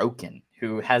Sorokin,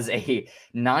 who has a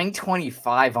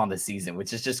 925 on the season,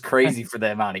 which is just crazy for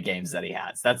the amount of games that he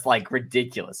has. That's like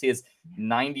ridiculous. He has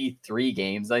 93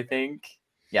 games, I think.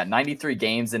 Yeah, 93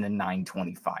 games and a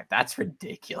 925. That's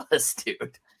ridiculous,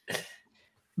 dude.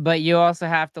 But you also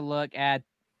have to look at,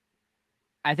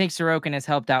 I think Sorokin has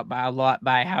helped out by a lot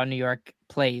by how New York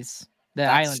plays the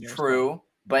Islanders. That's true,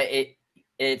 but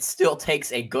it still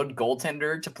takes a good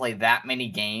goaltender to play that many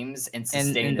games and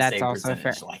sustain the save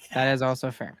percentage like that. That is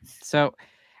also fair. So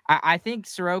I think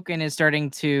Sorokin is starting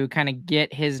to kind of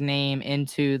get his name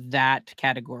into that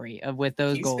category of with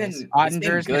those goals. He's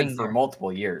been good for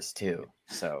multiple years too.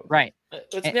 So right.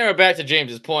 Let's narrow back to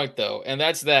James's point though, and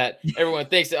that's that everyone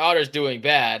thinks that Otter's doing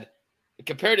bad.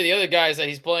 Compared to the other guys that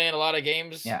he's playing a lot of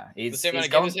games, the same amount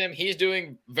of games as him, he's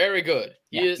doing very good.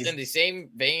 He is in the same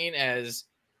vein as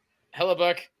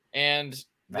Hellebuyck and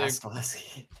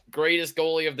Vasilevsky, greatest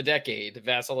goalie of the decade,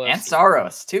 Vasilevsky, and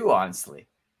Saros too. Honestly,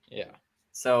 yeah.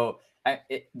 So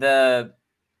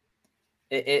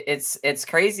it's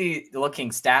crazy looking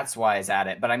stats wise at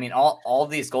it, but I mean all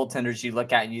these goaltenders you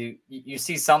look at, you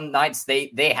see some nights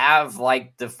they have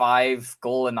like the 5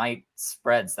 goal a night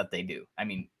spreads that they do. I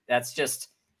mean that's just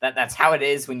that's how it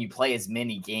is when you play as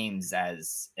many games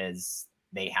as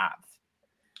they have.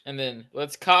 And then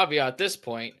let's caveat this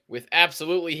point with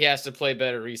absolutely he has to play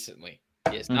better recently.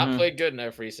 He has not played good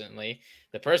enough recently.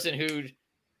 The person who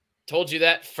told you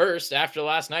that first after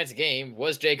last night's game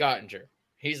was Jake Ottinger.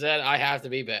 He said, I have to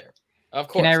be better. Of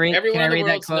course, everyone in the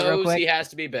world knows he has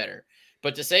to be better.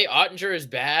 But to say Ottinger is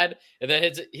bad and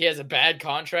that he has a bad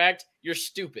contract, you're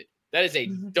stupid. That is a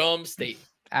dumb statement.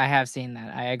 I have seen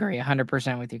that. I agree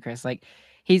 100% with you, Chris. Like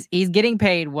he's getting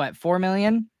paid what, $4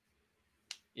 million?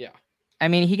 Yeah. I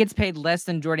mean, he gets paid less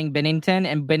than Jordan Binnington,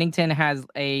 and Binnington has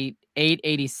a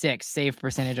 886 save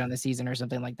percentage on the season or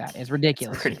something like that. It's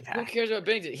ridiculous. Who cares about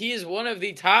Binnington? He is one of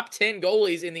the top 10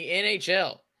 goalies in the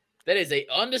NHL. That is a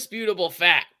undisputable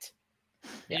fact.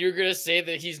 Yeah. You're going to say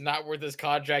that he's not worth his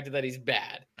contract and that he's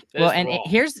bad.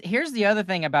 Here's the other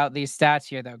thing about these stats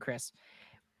here, though, Chris.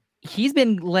 He's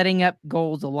been letting up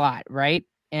goals a lot, right?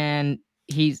 And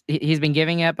he's been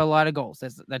giving up a lot of goals.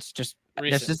 That's just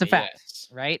a fact,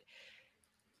 right?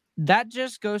 That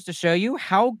just goes to show you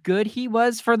how good he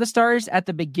was for the Stars at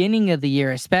the beginning of the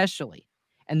year, especially.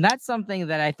 And that's something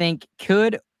that I think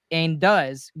could and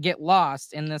does get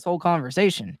lost in this whole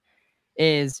conversation,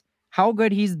 is how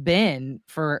good he's been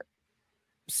for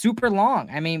super long.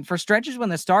 I mean, for stretches when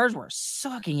the Stars were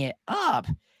sucking it up.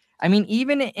 I mean,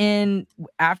 even in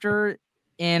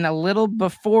a little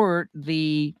before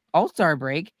the All-Star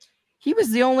break, he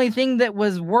was the only thing that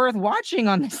was worth watching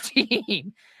on this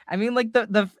team. I mean, like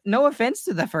the no offense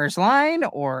to the first line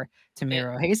or to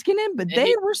Miro Heiskanen, but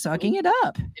they were sucking it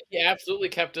up. He absolutely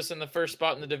kept us in the first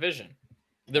spot in the division.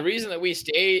 The reason that we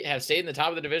have stayed in the top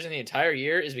of the division the entire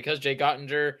year is because Jake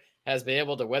Ottinger has been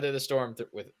able to weather the storm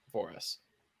for us.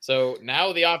 So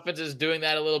now the offense is doing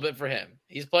that a little bit for him.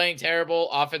 He's playing terrible.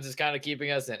 Offense is kind of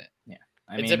keeping us in it. Yeah.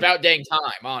 It's about dang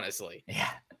time, honestly. Yeah.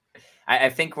 I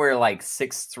think we're like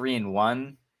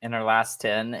 6-3-1 in our last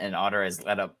 10, and Otter has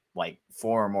let up like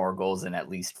 4 or more goals in at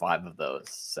least 5 of those.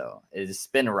 So it's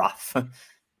been rough.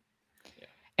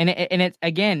 And it's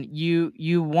again,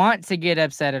 you want to get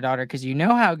upset at Otter because you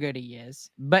know how good he is,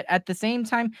 but at the same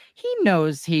time, he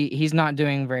knows he's not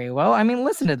doing very well. I mean,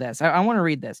 listen to this. I want to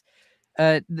read this.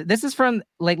 This is from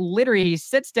like literally he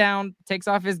sits down, takes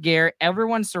off his gear,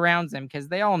 everyone surrounds him because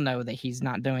they all know that he's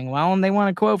not doing well and they want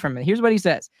a quote from it. Here's what he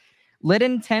says: "Let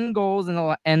in 10 goals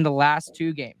in the last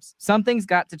 2 games. Something's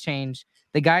got to change.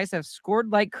 The guys have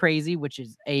scored like crazy, which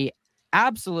is a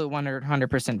absolute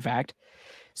 100% fact.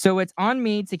 So it's on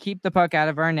me to keep the puck out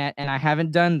of our net, and I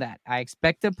haven't done that. I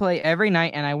expect to play every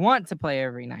night, and I want to play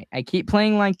every night. I keep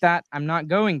playing like that. I'm not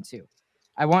going to.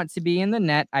 I want to be in the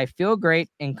net. I feel great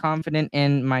and confident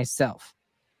in myself."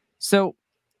 So,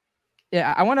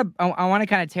 yeah, I want to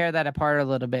kind of tear that apart a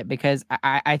little bit because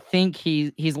I think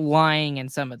he's lying in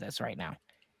some of this right now.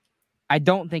 I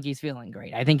don't think he's feeling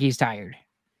great. I think he's tired.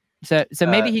 So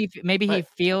maybe he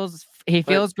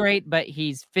feels great, but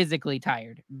he's physically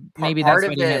tired. Maybe that's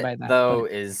what he meant by that. Though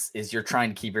is you're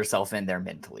trying to keep yourself in there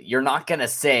mentally. You're not gonna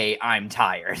say I'm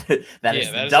tired. That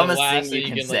is the dumbest thing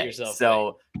you can say.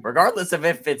 So regardless of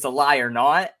if it's a lie or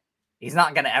not, he's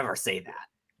not gonna ever say that.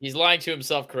 He's lying to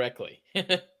himself correctly.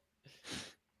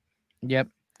 Yep.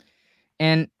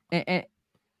 And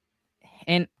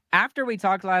after we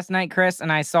talked last night, Chris,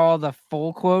 and I saw the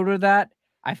full quote of that,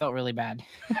 I felt really bad.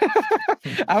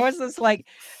 I was just like,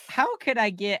 how could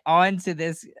I get onto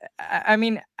this? I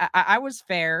mean, I was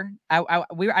fair.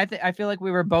 I feel like we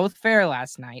were both fair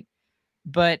last night,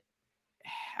 but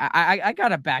I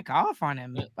gotta back off on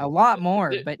him a lot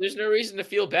more. But there's no reason to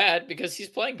feel bad because he's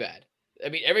playing bad. I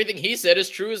mean, everything he said is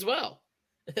true as well.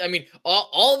 I mean,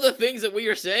 all the things that we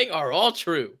are saying are all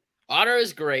true. Otter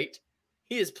is great.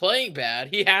 He is playing bad.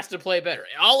 He has to play better.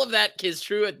 All of that is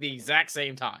true at the exact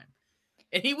same time.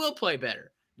 And he will play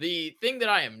better. The thing that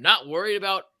I am not worried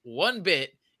about one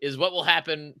bit is what will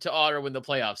happen to Otter when the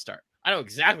playoffs start. I know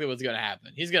exactly what's going to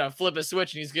happen. He's going to flip a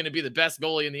switch and he's going to be the best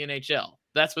goalie in the NHL.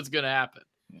 That's what's going to happen.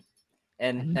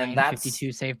 And that's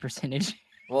 52 save percentage.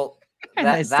 Well,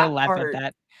 I still laugh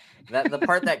at that. The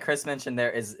part that Chris mentioned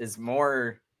there is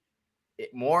more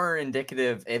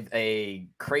indicative of a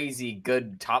crazy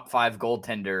good top 5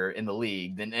 goaltender in the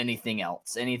league than anything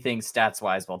else. Anything stats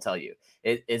wise will tell you.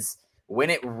 It is when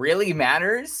it really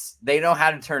matters, they know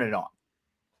how to turn it on.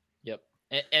 Yep.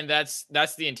 And that's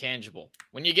the intangible.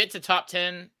 When you get to top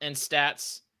 10 and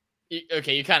stats,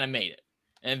 okay, you kind of made it.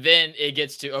 And then it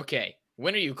gets to, okay,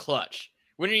 when are you clutch?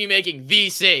 When are you making the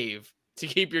save to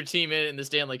keep your team in the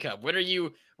Stanley Cup? When are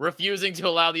you refusing to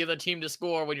allow the other team to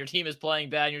score when your team is playing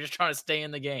bad and you're just trying to stay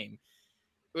in the game?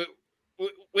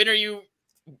 When are you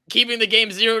keeping the game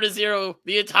 0-0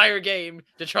 the entire game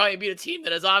to try and beat a team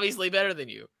that is obviously better than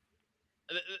you?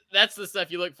 That's the stuff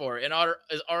you look for, and Otter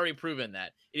has already proven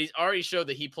that. He's already showed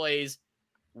that he plays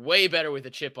way better with a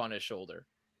chip on his shoulder.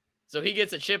 So he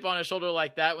gets a chip on his shoulder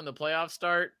like that when the playoffs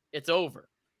start, it's over.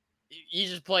 You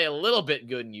just play a little bit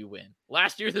good and you win.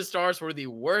 Last year, the Stars were the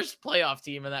worst playoff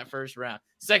team in that first round.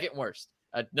 Second worst.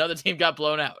 Another team got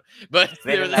blown out. But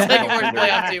they were the second worst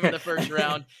playoff team in the first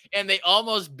round, and they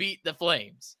almost beat the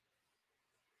Flames.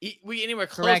 We anywhere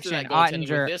close to that goaltending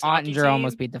with this hockey team. Ottinger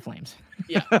almost beat the Flames.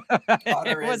 Yeah.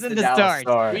 It wasn't the Stars.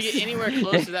 We get anywhere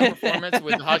close to that performance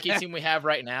with the hockey team we have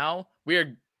right now, we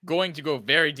are going to go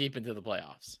very deep into the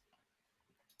playoffs.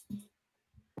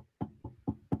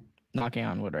 Knocking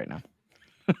on wood right now.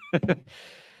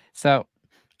 So,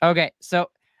 okay. So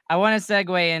I want to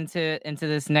segue into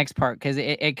this next part because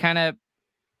it kind of,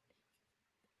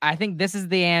 I think this is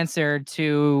the answer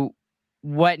to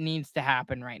what needs to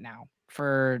happen right now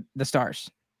for the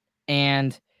Stars.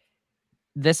 And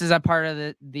this is a part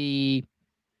of the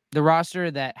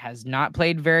roster that has not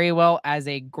played very well as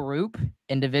a group.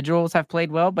 Individuals have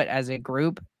played well, but as a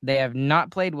group, they have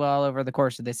not played well over the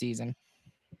course of the season.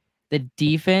 The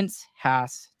defense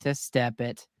has to step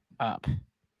it up.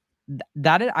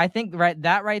 That is, I think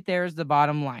that right there is the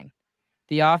bottom line.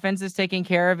 The offense is taking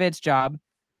care of its job,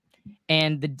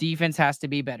 and the defense has to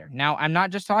be better. Now, I'm not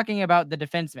just talking about the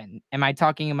defensemen. Am I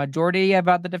talking a majority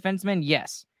about the defensemen?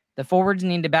 Yes. The forwards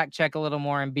need to back check a little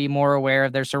more and be more aware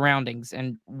of their surroundings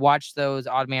and watch those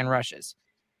odd man rushes.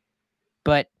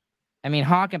 But, I mean,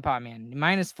 Hakanpää, man,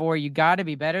 -4, you got to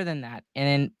be better than that. And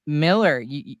then Miller,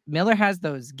 Miller has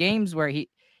those games where he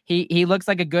he looks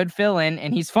like a good fill-in,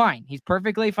 and he's fine. He's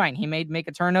perfectly fine. He may make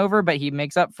a turnover, but he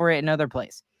makes up for it in other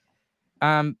plays.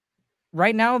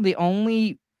 Right now, the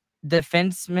only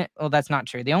defenseman, well, that's not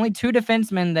true. The only two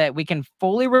defensemen that we can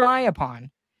fully rely upon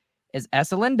is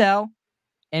Esa Lindell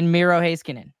and Miro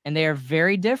Heiskanen, and they are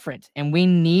very different. And we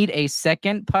need a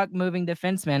second puck-moving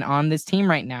defenseman on this team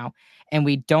right now, and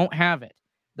we don't have it.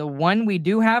 The one we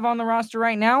do have on the roster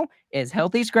right now is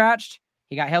healthy scratched.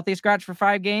 He got healthy scratched for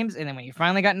 5 games, and then when he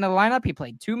finally got into the lineup, he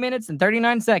played 2 minutes and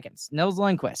 39 seconds. Nils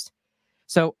Lundqvist.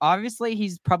 So obviously,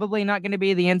 he's probably not going to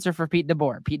be the answer for Pete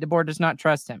DeBoer. Pete DeBoer does not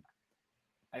trust him.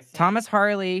 Thomas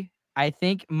Harley, I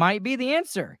think, might be the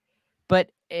answer, but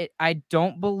I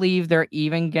don't believe they're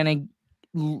even going to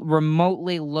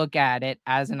remotely look at it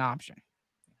as an option.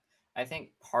 I think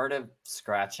part of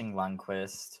scratching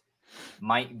Lundqvist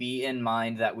might be in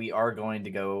mind that we are going to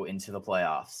go into the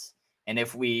playoffs. And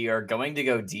if we are going to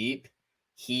go deep,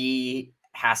 he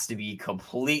has to be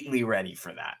completely ready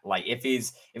for that. Like if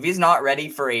he's not ready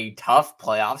for a tough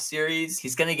playoff series,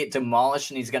 he's going to get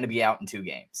demolished and he's going to be out in 2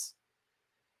 games.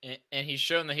 And he's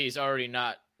shown that he's already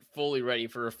not fully ready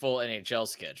for a full NHL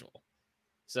schedule.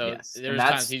 So yes. There's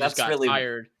times he just got really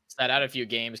tired, sat out a few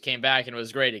games, came back and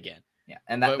was great again. Yeah,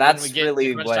 and that's when we get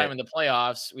really crunch time in the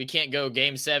playoffs, we can't go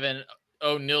game 7.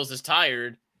 Oh, Nils is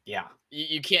tired. Yeah,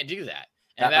 you can't do that.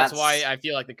 And that's why I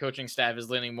feel like the coaching staff is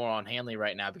leaning more on Hanley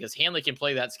right now, because Hanley can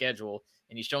play that schedule,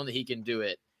 and he's shown that he can do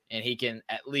it, and he can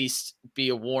at least be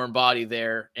a warm body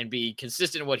there and be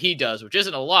consistent in what he does, which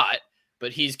isn't a lot,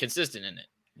 but he's consistent in it.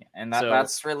 Yeah, and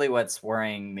that's really what's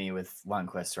worrying me with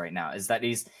Lundqvist right now, is that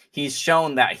he's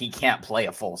shown that he can't play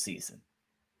a full season.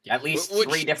 Yeah. At least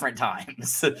 3 different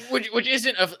times. which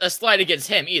isn't a slight against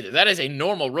him either. That is a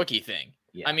normal rookie thing.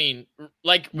 Yeah. I mean,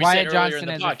 like we Wyatt said earlier Johnson in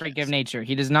the is podcast, a freak of nature.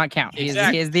 He does not count.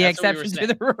 Exactly. He is the exception to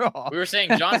the rule. We were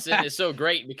saying Johnson is so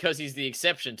great because he's the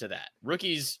exception to that.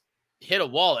 Rookies hit a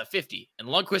wall at 50, and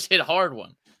Lundqvist hit a hard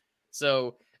one.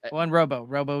 So, and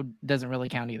Robo doesn't really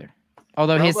count either.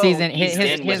 Although his season, his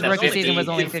rookie season was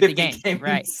only 50 games.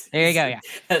 Right. There you go. Yeah.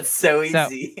 That's so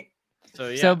easy.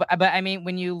 But I mean,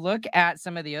 when you look at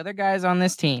some of the other guys on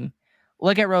this team,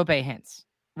 look at Roope Hintz.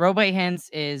 Roope Hintz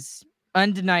is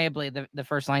undeniably the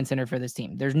first line center for this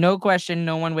team. There's no question.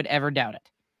 No one would ever doubt it.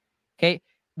 Okay.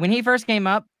 When he first came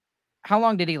up, how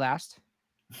long did he last?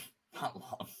 Not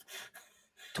long.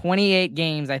 28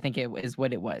 games, I think it is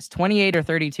what it was. 28 or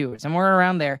 32, or somewhere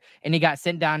around there. And he got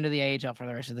sent down to the AHL for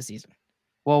the rest of the season.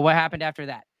 Well, what happened after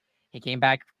that? He came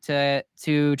back to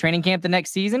training camp the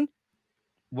next season.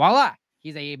 Voila.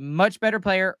 He's a much better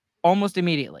player almost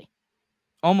immediately.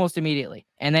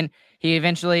 And then he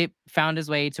eventually found his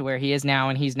way to where he is now,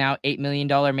 and he's now $8 million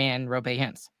man, Roope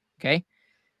Hintz. Okay.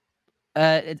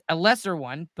 A lesser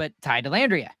one, but Ty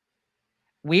Dellandrea.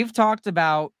 We've talked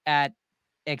about at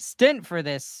extent for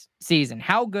this season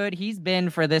how good he's been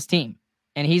for this team.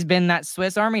 And he's been that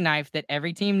Swiss Army knife that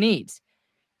every team needs.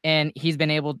 And he's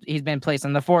been placed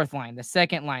on the 4th line, the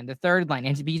 2nd line, the 3rd line,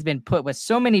 and he's been put with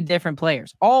so many different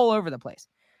players all over the place.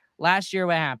 Last year,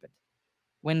 what happened?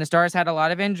 When the Stars had a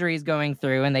lot of injuries going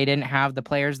through and they didn't have the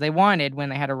players they wanted when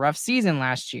they had a rough season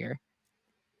last year,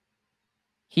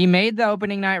 he made the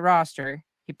opening night roster.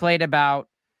 He played about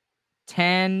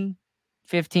 10,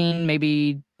 15,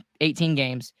 maybe 18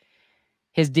 games.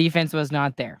 His defense was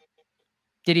not there.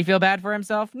 Did he feel bad for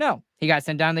himself? No. He got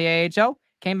sent down to the AHL,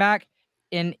 came back,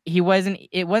 and it wasn't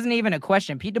even a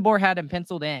question. Pete DeBoer had him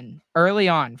penciled in early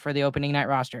on for the opening night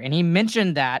roster. And he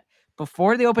mentioned that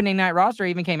before the opening night roster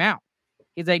even came out.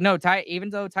 He's like, no, even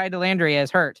though Ty Dellandrea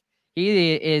is hurt,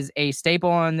 he is a staple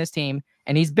on this team,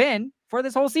 and he's been for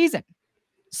this whole season.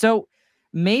 So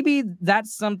maybe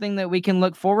that's something that we can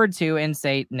look forward to and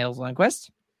say, Nils Lundqvist,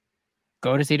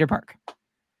 go to Cedar Park.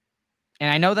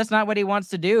 And I know that's not what he wants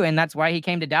to do, and that's why he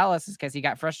came to Dallas, is because he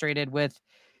got frustrated with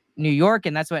New York,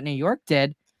 and that's what New York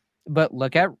did. But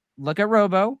look at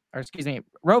Roope,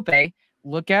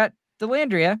 look at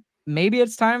Dellandrea. Maybe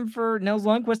it's time for Nils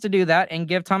Lundqvist to do that and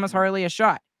give Thomas Harley a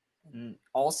shot.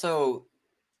 Also,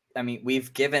 I mean,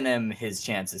 we've given him his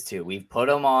chances too. We've put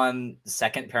him on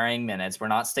 2nd pairing minutes. We're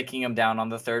not sticking him down on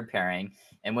the 3rd pairing.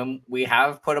 And when we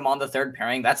have put him on the 3rd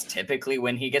pairing, that's typically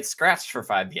when he gets scratched for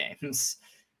 5 games.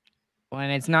 Well,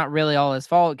 and it's not really all his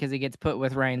fault because he gets put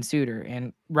with Ryan Suter.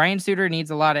 And Ryan Suter needs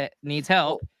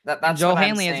help. Well, that's Joel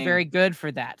Hanley is very good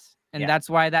for that. And that's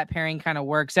why that pairing kind of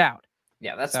works out.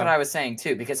 Yeah, that's what I was saying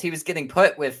too, because he was getting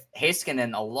put with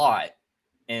Heiskanen a lot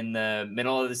in the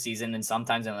middle of the season and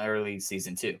sometimes in the early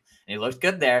season too. And he looked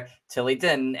good there till he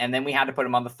didn't, and then we had to put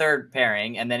him on the 3rd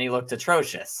pairing, and then he looked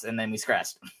atrocious, and then we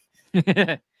scratched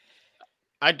him.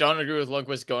 I don't agree with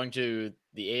Lundqvist going to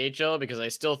the AHL because I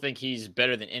still think he's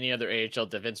better than any other AHL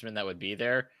defenseman that would be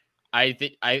there.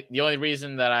 The only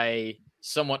reason that I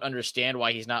somewhat understand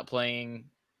why he's not playing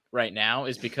right now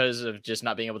is because of just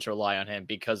not being able to rely on him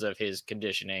because of his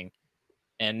conditioning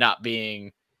and not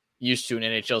being used to an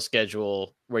NHL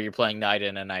schedule where you're playing night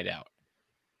in and night out.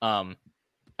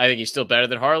 I think he's still better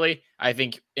than Harley. I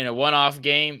think in a one-off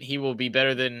game, he will be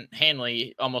better than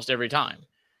Hanley almost every time.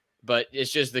 But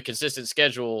it's just the consistent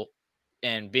schedule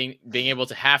and being able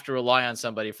to have to rely on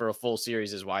somebody for a full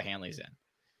series is why Hanley's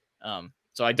in.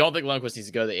 So I don't think Lundqvist needs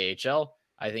to go to the AHL.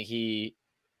 I think he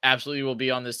absolutely will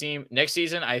be on this team. Next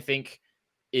season, I think,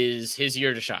 is his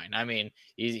year to shine. I mean,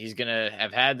 he's going to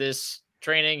have had this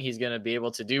training. He's going to be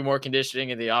able to do more conditioning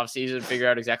in the offseason, figure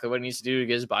out exactly what he needs to do to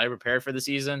get his body prepared for the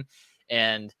season.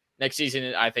 And next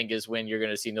season, I think, is when you're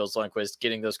going to see Nils Lundqvist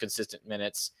getting those consistent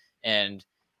minutes. And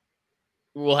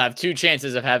we'll have two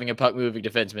chances of having a puck-moving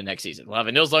defenseman next season. We'll have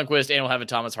a Nils Lundqvist and we'll have a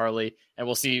Thomas Harley, and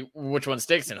we'll see which one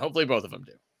sticks, and hopefully both of them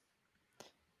do.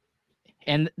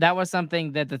 And that was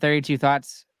something that the 32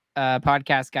 Thoughts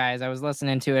podcast guys, I was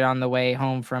listening to it on the way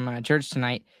home from church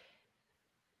tonight.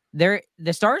 The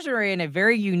Stars are in a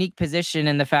very unique position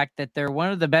in the fact that they're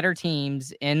one of the better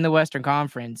teams in the Western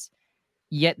Conference,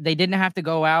 yet they didn't have to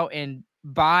go out and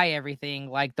buy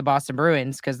everything like the Boston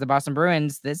Bruins, because the Boston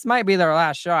Bruins, this might be their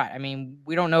last shot. I mean,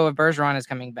 we don't know if Bergeron is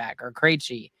coming back or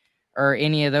Krejci or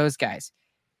any of those guys.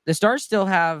 The Stars still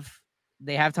have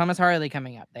Thomas Harley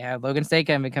coming up. They have Logan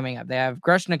Staycomb coming up. They have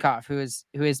Grushnikov,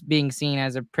 who is being seen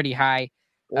as a pretty high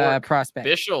prospect.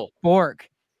 Bork,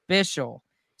 Bischel.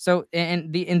 So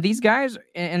and these guys,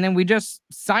 and then we just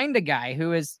signed a guy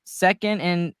who is second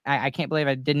in. I can't believe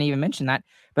I didn't even mention that,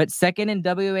 but second in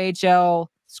WHL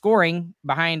scoring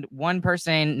behind one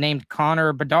person named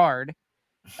Connor Bedard,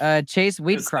 Chase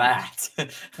Wheatcroft.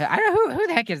 I don't know who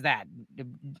the heck is that.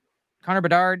 Connor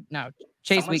Bedard? No,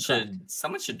 Chase Wheatcroft.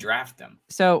 Someone should draft him.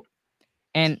 So,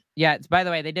 and yeah, by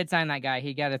the way, they did sign that guy.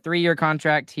 He got a 3-year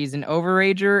contract. He's an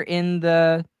overager in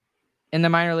the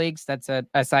minor leagues. That's a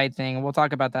side thing. We'll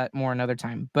talk about that more another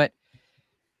time. But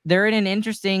they're in an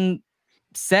interesting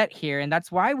set here, and that's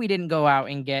why we didn't go out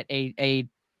and get a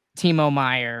Timo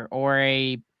Meier or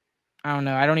I don't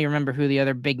know. I don't even remember who the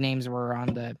other big names were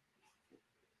on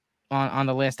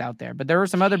the list out there. But there were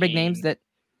some other big names that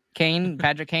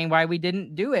Patrick Kane, why we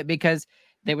didn't do it, because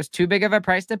there was too big of a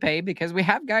price to pay, because we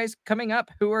have guys coming up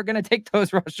who are going to take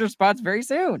those roster spots very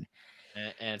soon.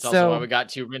 And it's also why we got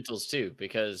 2 rentals too,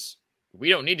 because we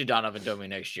don't need a Donovan Domi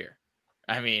next year.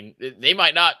 I mean, they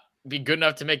might not be good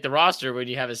enough to make the roster when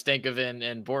you have a Stankoven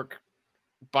and Bork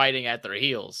biting at their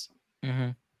heels. Mm-hmm.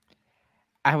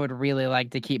 I would really like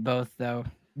to keep both, though.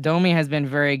 Domi has been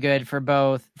very good for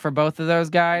both of those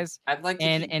guys. I'd like to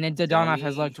and Dodonov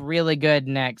has looked really good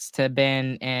next to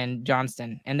Ben and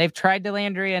Johnston. And they've tried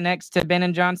Dellandrea next to Ben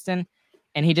and Johnston,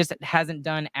 and he just hasn't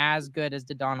done as good as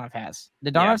Dodonov has.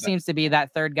 Dodonov seems to be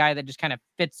that third guy that just kind of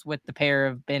fits with the pair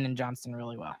of Ben and Johnston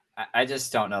really well. I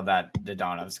just don't know that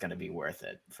Dodonov's going to be worth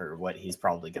it for what he's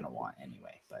probably going to want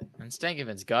anyway. But and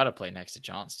Stankoven's got to play next to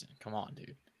Johnston. Come on,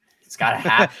 dude. It's got to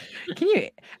happen. Can you?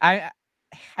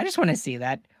 I just want to see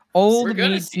that. Old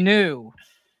meets new.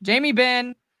 Jamie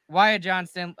Benn, Wyatt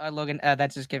Johnston, Logan.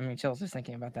 That's just giving me chills just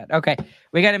thinking about that. Okay,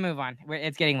 we got to move on.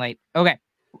 It's getting late. Okay,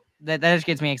 that just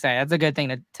gets me excited. That's a good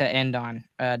thing to end on.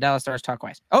 Dallas Stars talk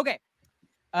wise. Okay.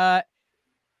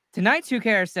 Tonight's Who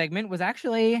Cares segment was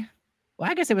actually, well,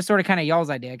 I guess it was sort of kind of y'all's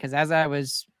idea, because as I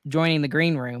was joining the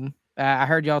green room, I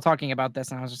heard y'all talking about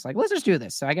this, and I was just like, let's just do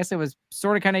this. So I guess it was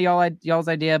sort of kind of y'all's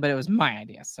idea, but it was my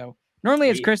idea. So normally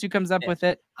it's Chris who comes up with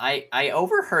it. I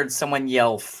overheard someone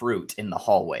yell fruit in the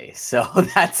hallway, so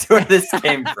that's where this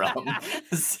came from.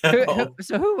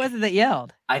 So who was it that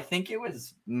yelled? I think it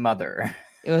was Mother.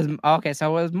 It was okay.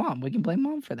 So it was Mom. We can blame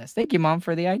Mom for this. Thank you, Mom,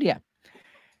 for the idea.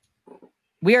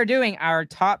 We are doing our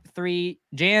top 3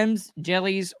 jams,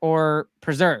 jellies, or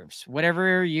preserves,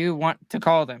 whatever you want to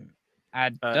call them.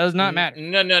 Does not matter.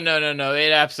 No.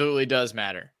 It absolutely does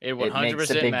matter. It 100% matters. It makes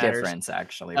a big difference,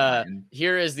 actually.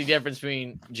 Here is the difference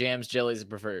between jams, jellies,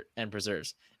 and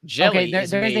preserves. Jelly there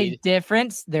is a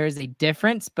difference. There is a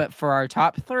difference, but for our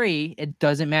top 3, it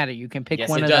doesn't matter. You can pick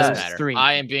one of those 3.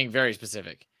 I am being very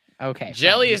specific. Okay.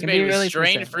 Jelly is made with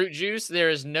strained fruit juice. There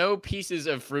is no pieces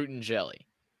of fruit in jelly.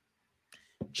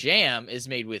 Jam is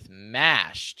made with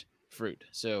mashed fruit,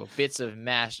 so bits of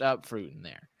mashed up fruit in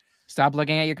there. Stop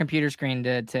looking at your computer screen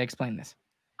to explain this.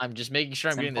 I'm just making sure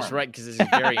I'm getting this right because this is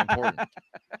very important.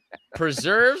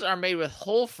 Preserves are made with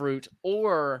whole fruit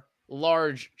or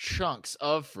large chunks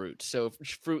of fruit, so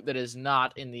fruit that is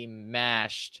not in the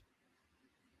mashed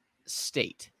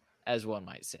state, as one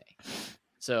might say.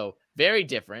 So very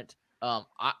different.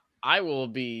 I will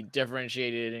be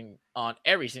differentiated on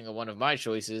every single one of my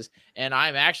choices, and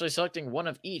I'm actually selecting one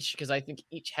of each because I think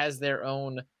each has their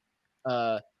own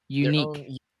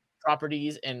Unique.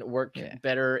 properties and work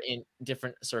better in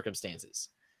different circumstances.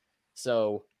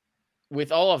 So,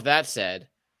 with all of that said,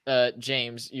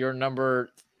 James, your number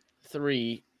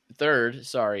third,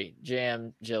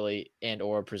 jam, jelly, and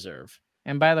or preserve.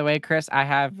 And by the way, Chris, I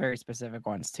have very specific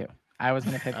ones too. I was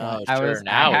gonna pick one. Sure.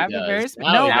 I have a very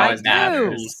no, I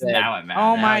do. Now it matters.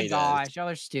 Oh my gosh, y'all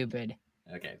are stupid.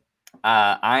 Okay.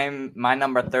 My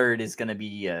number 3 is gonna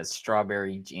be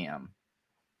strawberry jam.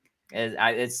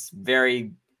 It's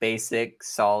very basic,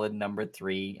 solid number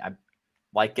 3. I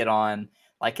like it on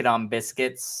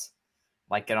biscuits,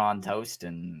 like it on toast,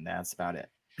 and that's about it.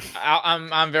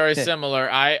 I'm very similar.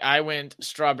 I went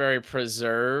strawberry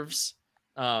preserves.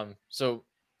 So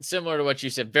similar to what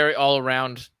you said, very all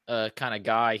around kind of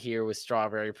guy here with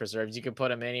strawberry preserves. You can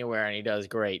put him anywhere and he does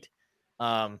great.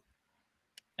 And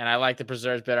I like the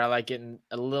preserves better. I like getting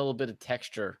a little bit of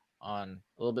texture a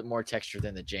little bit more texture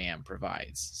than the jam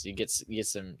provides. So you get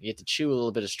to chew a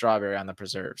little bit of strawberry on the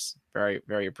preserves. Very,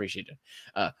 very appreciative.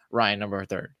 Ryan, number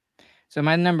 3. So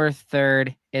my number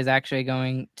 3 is actually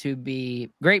going to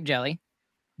be grape jelly,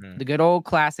 the good old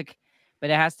classic, but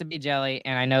it has to be jelly.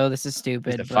 And I know this is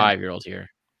stupid. It's a 5-year-old here.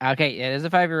 Okay, it is a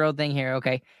 5-year-old thing here.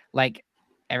 Okay, like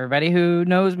everybody who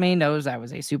knows me knows I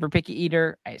was a super picky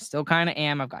eater. I still kind of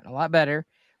am. I've gotten a lot better,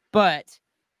 but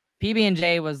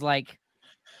PB&J was like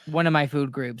one of my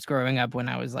food groups growing up when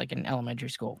I was like in elementary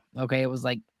school. Okay, it was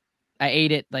like I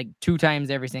ate it like 2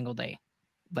 times every single day,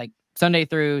 like Sunday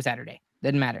through Saturday.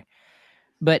 Didn't matter.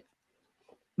 But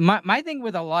my thing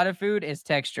with a lot of food is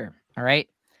texture. All right.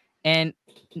 And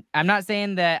I'm not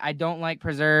saying that I don't like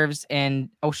preserves and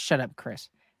shut up, Chris,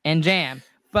 and jam,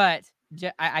 but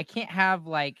I can't have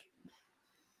like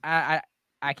I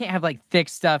can't have like thick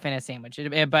stuff in a sandwich.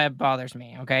 It bothers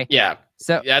me. Okay. Yeah.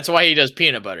 So that's why he does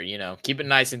peanut butter. Keep it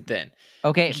nice and thin.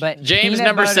 Okay, but James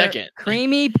number 2.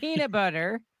 creamy peanut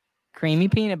butter,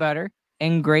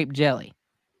 and grape jelly.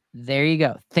 There you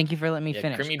go. Thank you for letting me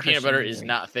finish. Creamy peanut butter is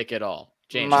not thick at all.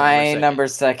 James, my number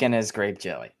 2 is grape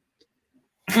jelly.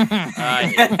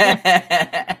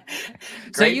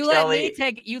 So you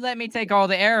let me take all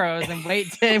the arrows and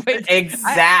wait.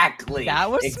 Exactly. That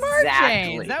was smart,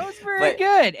 James. That was very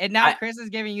good. And now Chris is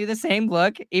giving you the same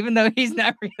look, even though he's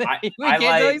not really.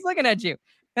 He's looking at you.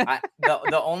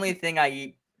 The only thing I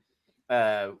eat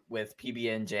with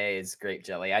PB&J is grape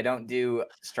jelly. I don't do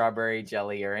strawberry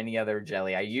jelly or any other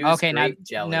jelly. I use grape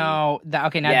jelly.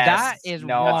 That is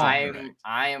wrong.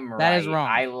 I am right. That is wrong.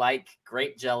 I like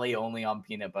grape jelly only on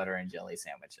peanut butter and jelly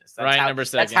sandwiches. Ryan, number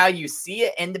 2. That's how you see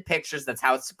it in the pictures. That's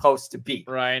how it's supposed to be.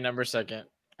 Ryan, number 2.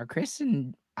 Are Chris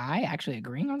and I actually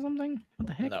agreeing on something? What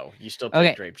the heck? No, you still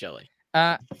pick grape jelly.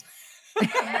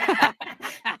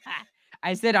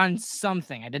 I said on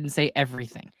something. I didn't say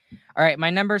everything. All right,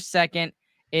 my number 2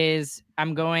 is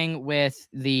I'm going with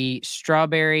the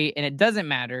strawberry, and it doesn't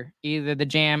matter, either the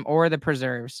jam or the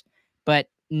preserves, but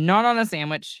not on a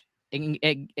sandwich.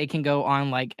 It can go on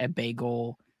like a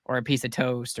bagel or a piece of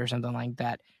toast or something like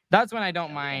that. That's when I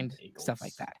don't mind stuff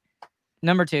like that.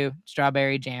 Number 2,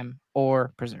 strawberry jam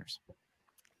or preserves.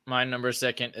 My number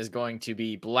 2 is going to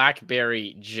be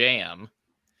blackberry jam.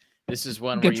 This is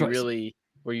one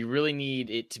where you really need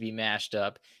it to be mashed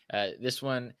up. This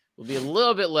one will be a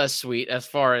little bit less sweet as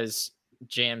far as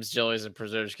jams, jellies, and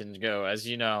preserves can go. As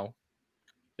you know,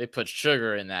 they put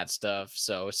sugar in that stuff,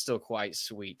 so it's still quite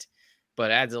sweet.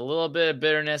 But adds a little bit of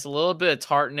bitterness, a little bit of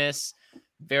tartness.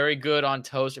 Very good on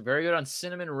toast. Very good on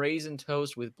cinnamon raisin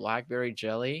toast with blackberry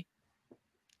jelly.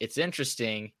 It's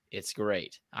interesting. It's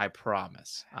great. I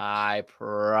promise.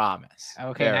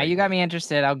 Okay, now you got me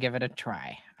interested. I'll give it a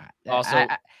try. Also,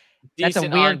 that's a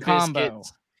weird combo.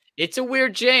 It's a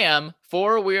weird jam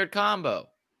for a weird combo.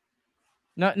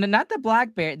 No, not the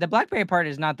blackberry. The blackberry part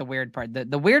is not the weird part.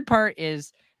 The weird part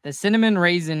is the cinnamon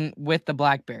raisin with the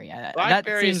blackberry. That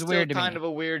seems weird to me. Kind of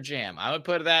a weird jam. I would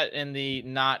put that in the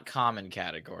not common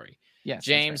category. Yes,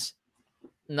 James,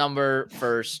 number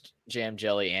 1, jam,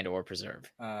 jelly, and or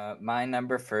preserve. My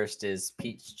number 1 is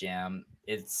peach jam.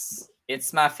 It's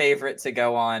my favorite to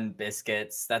go on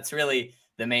biscuits. That's really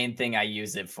the main thing I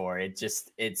use it for. It's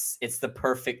the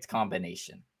perfect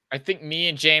combination. I think me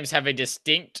and James have a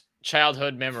distinct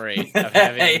childhood memory of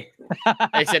having,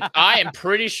 except I am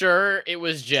pretty sure it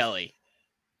was jelly.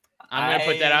 I'm going to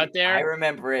put that out there. I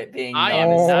remember it being. I am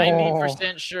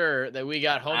 90% sure that we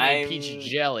got homemade peach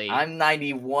jelly. I'm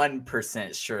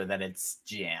 91% sure that it's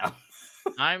jam.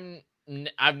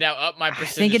 I've now upped my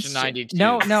percentage to 92.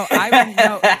 No, I would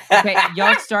know. Okay,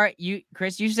 y'all start.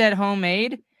 Chris, you said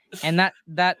homemade. And that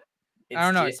I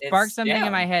don't know, it sparked something in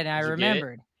jam. my head, and I Did you get it?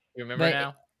 remembered. You remember But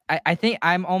now? I think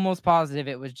I'm almost positive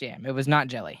it was jam. It was not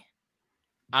jelly.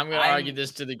 I'm going to argue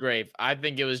this to the grave. I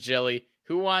think it was jelly.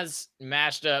 Who wants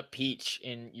mashed up peach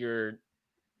in your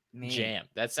jam?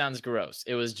 That sounds gross.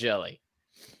 It was jelly.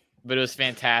 But it was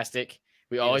fantastic.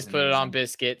 We always put it on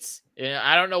biscuits.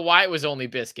 I don't know why it was only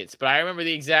biscuits, but I remember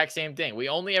the exact same thing. We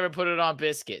only ever put it on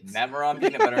biscuits. Never on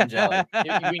peanut butter and jelly.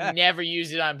 We never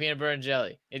used it on peanut butter and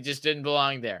jelly. It just didn't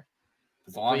belong there.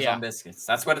 It belongs on biscuits.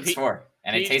 That's what it's for.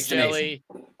 And it tastes jelly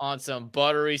amazing. On some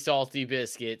buttery, salty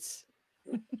biscuits.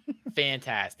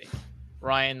 Fantastic.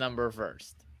 Ryan, number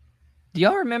first. Do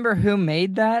y'all remember who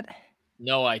made that?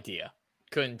 No idea.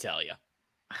 Couldn't tell you.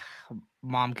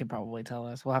 Mom could probably tell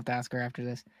us. We'll have to ask her after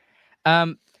this.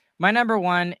 My number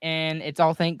one, and it's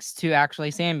all thanks to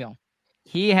actually Samuel.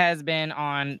 He has been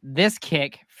on this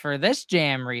kick for this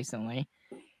jam recently.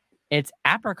 It's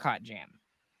apricot jam.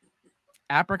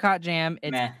 Apricot jam.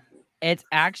 It's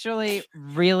actually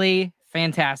really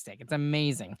fantastic. It's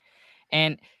amazing.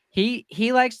 And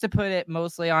he likes to put it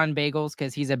mostly on bagels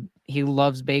because he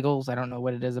loves bagels. I don't know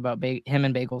what it is about him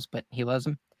and bagels, but he loves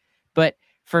them. But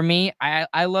for me,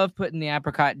 I love putting the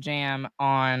apricot jam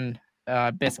on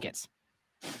biscuits.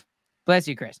 Bless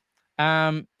you, Chris.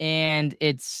 And I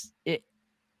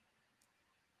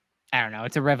don't know.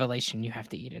 It's a revelation. You have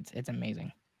to eat it. It's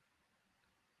amazing.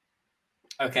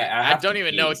 Okay, I don't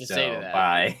even know what to say to that.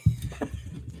 Bye.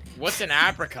 What's an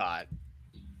apricot?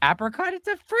 Apricot? It's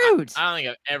a fruit. I don't think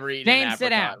I've ever eaten James, an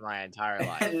sit apricot down. in my entire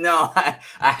life. No, I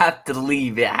have to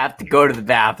leave. I have to go to the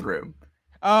bathroom.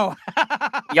 Oh.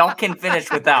 Y'all can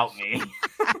finish without me.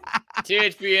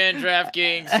 THPN,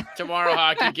 DraftKings, tomorrow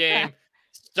hockey game.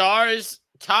 Stars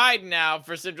tied now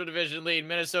for Central Division lead.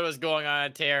 Minnesota's going on a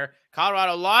tear.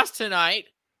 Colorado lost tonight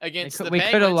against the Penguins.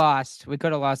 We could have lost. We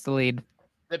could have lost the lead.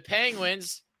 The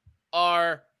Penguins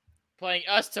are playing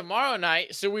us tomorrow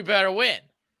night, so we better win.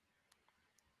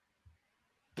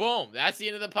 Boom. That's the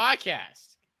end of the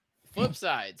podcast. Flip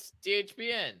sides,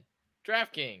 THPN,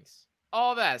 DraftKings,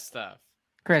 all that stuff.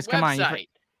 Chris, come on. Website,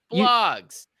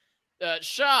 blogs,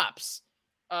 shops,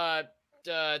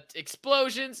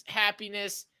 explosions,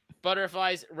 happiness,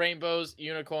 butterflies, rainbows,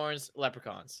 unicorns,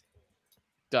 leprechauns.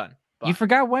 Done. Bye. You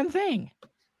forgot one thing.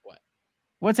 What?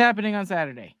 What's happening on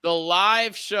Saturday? The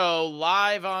live show,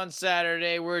 live on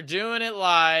Saturday. We're doing it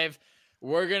live.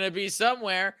 We're going to be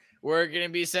somewhere. We're going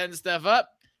to be setting stuff up.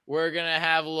 We're going to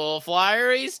have little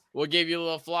flyeries. We'll give you a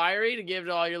little flyery to give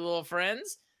to all your little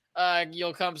friends.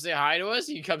 You'll come say hi to us.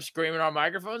 You come screaming our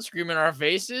microphones, screaming our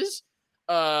faces.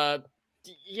 Yeah.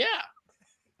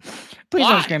 Please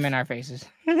don't scream in our faces.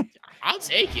 I'll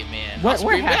take it, man.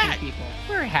 We're happy people.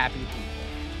 We're happy people.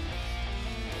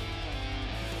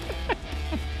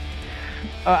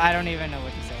 Oh, I don't even know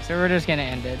what to say, so we're just gonna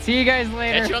end it. See you guys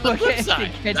later. Catch you on the flip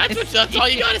side. That's all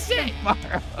you gotta say.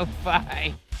 Tomorrow.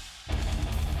 Bye.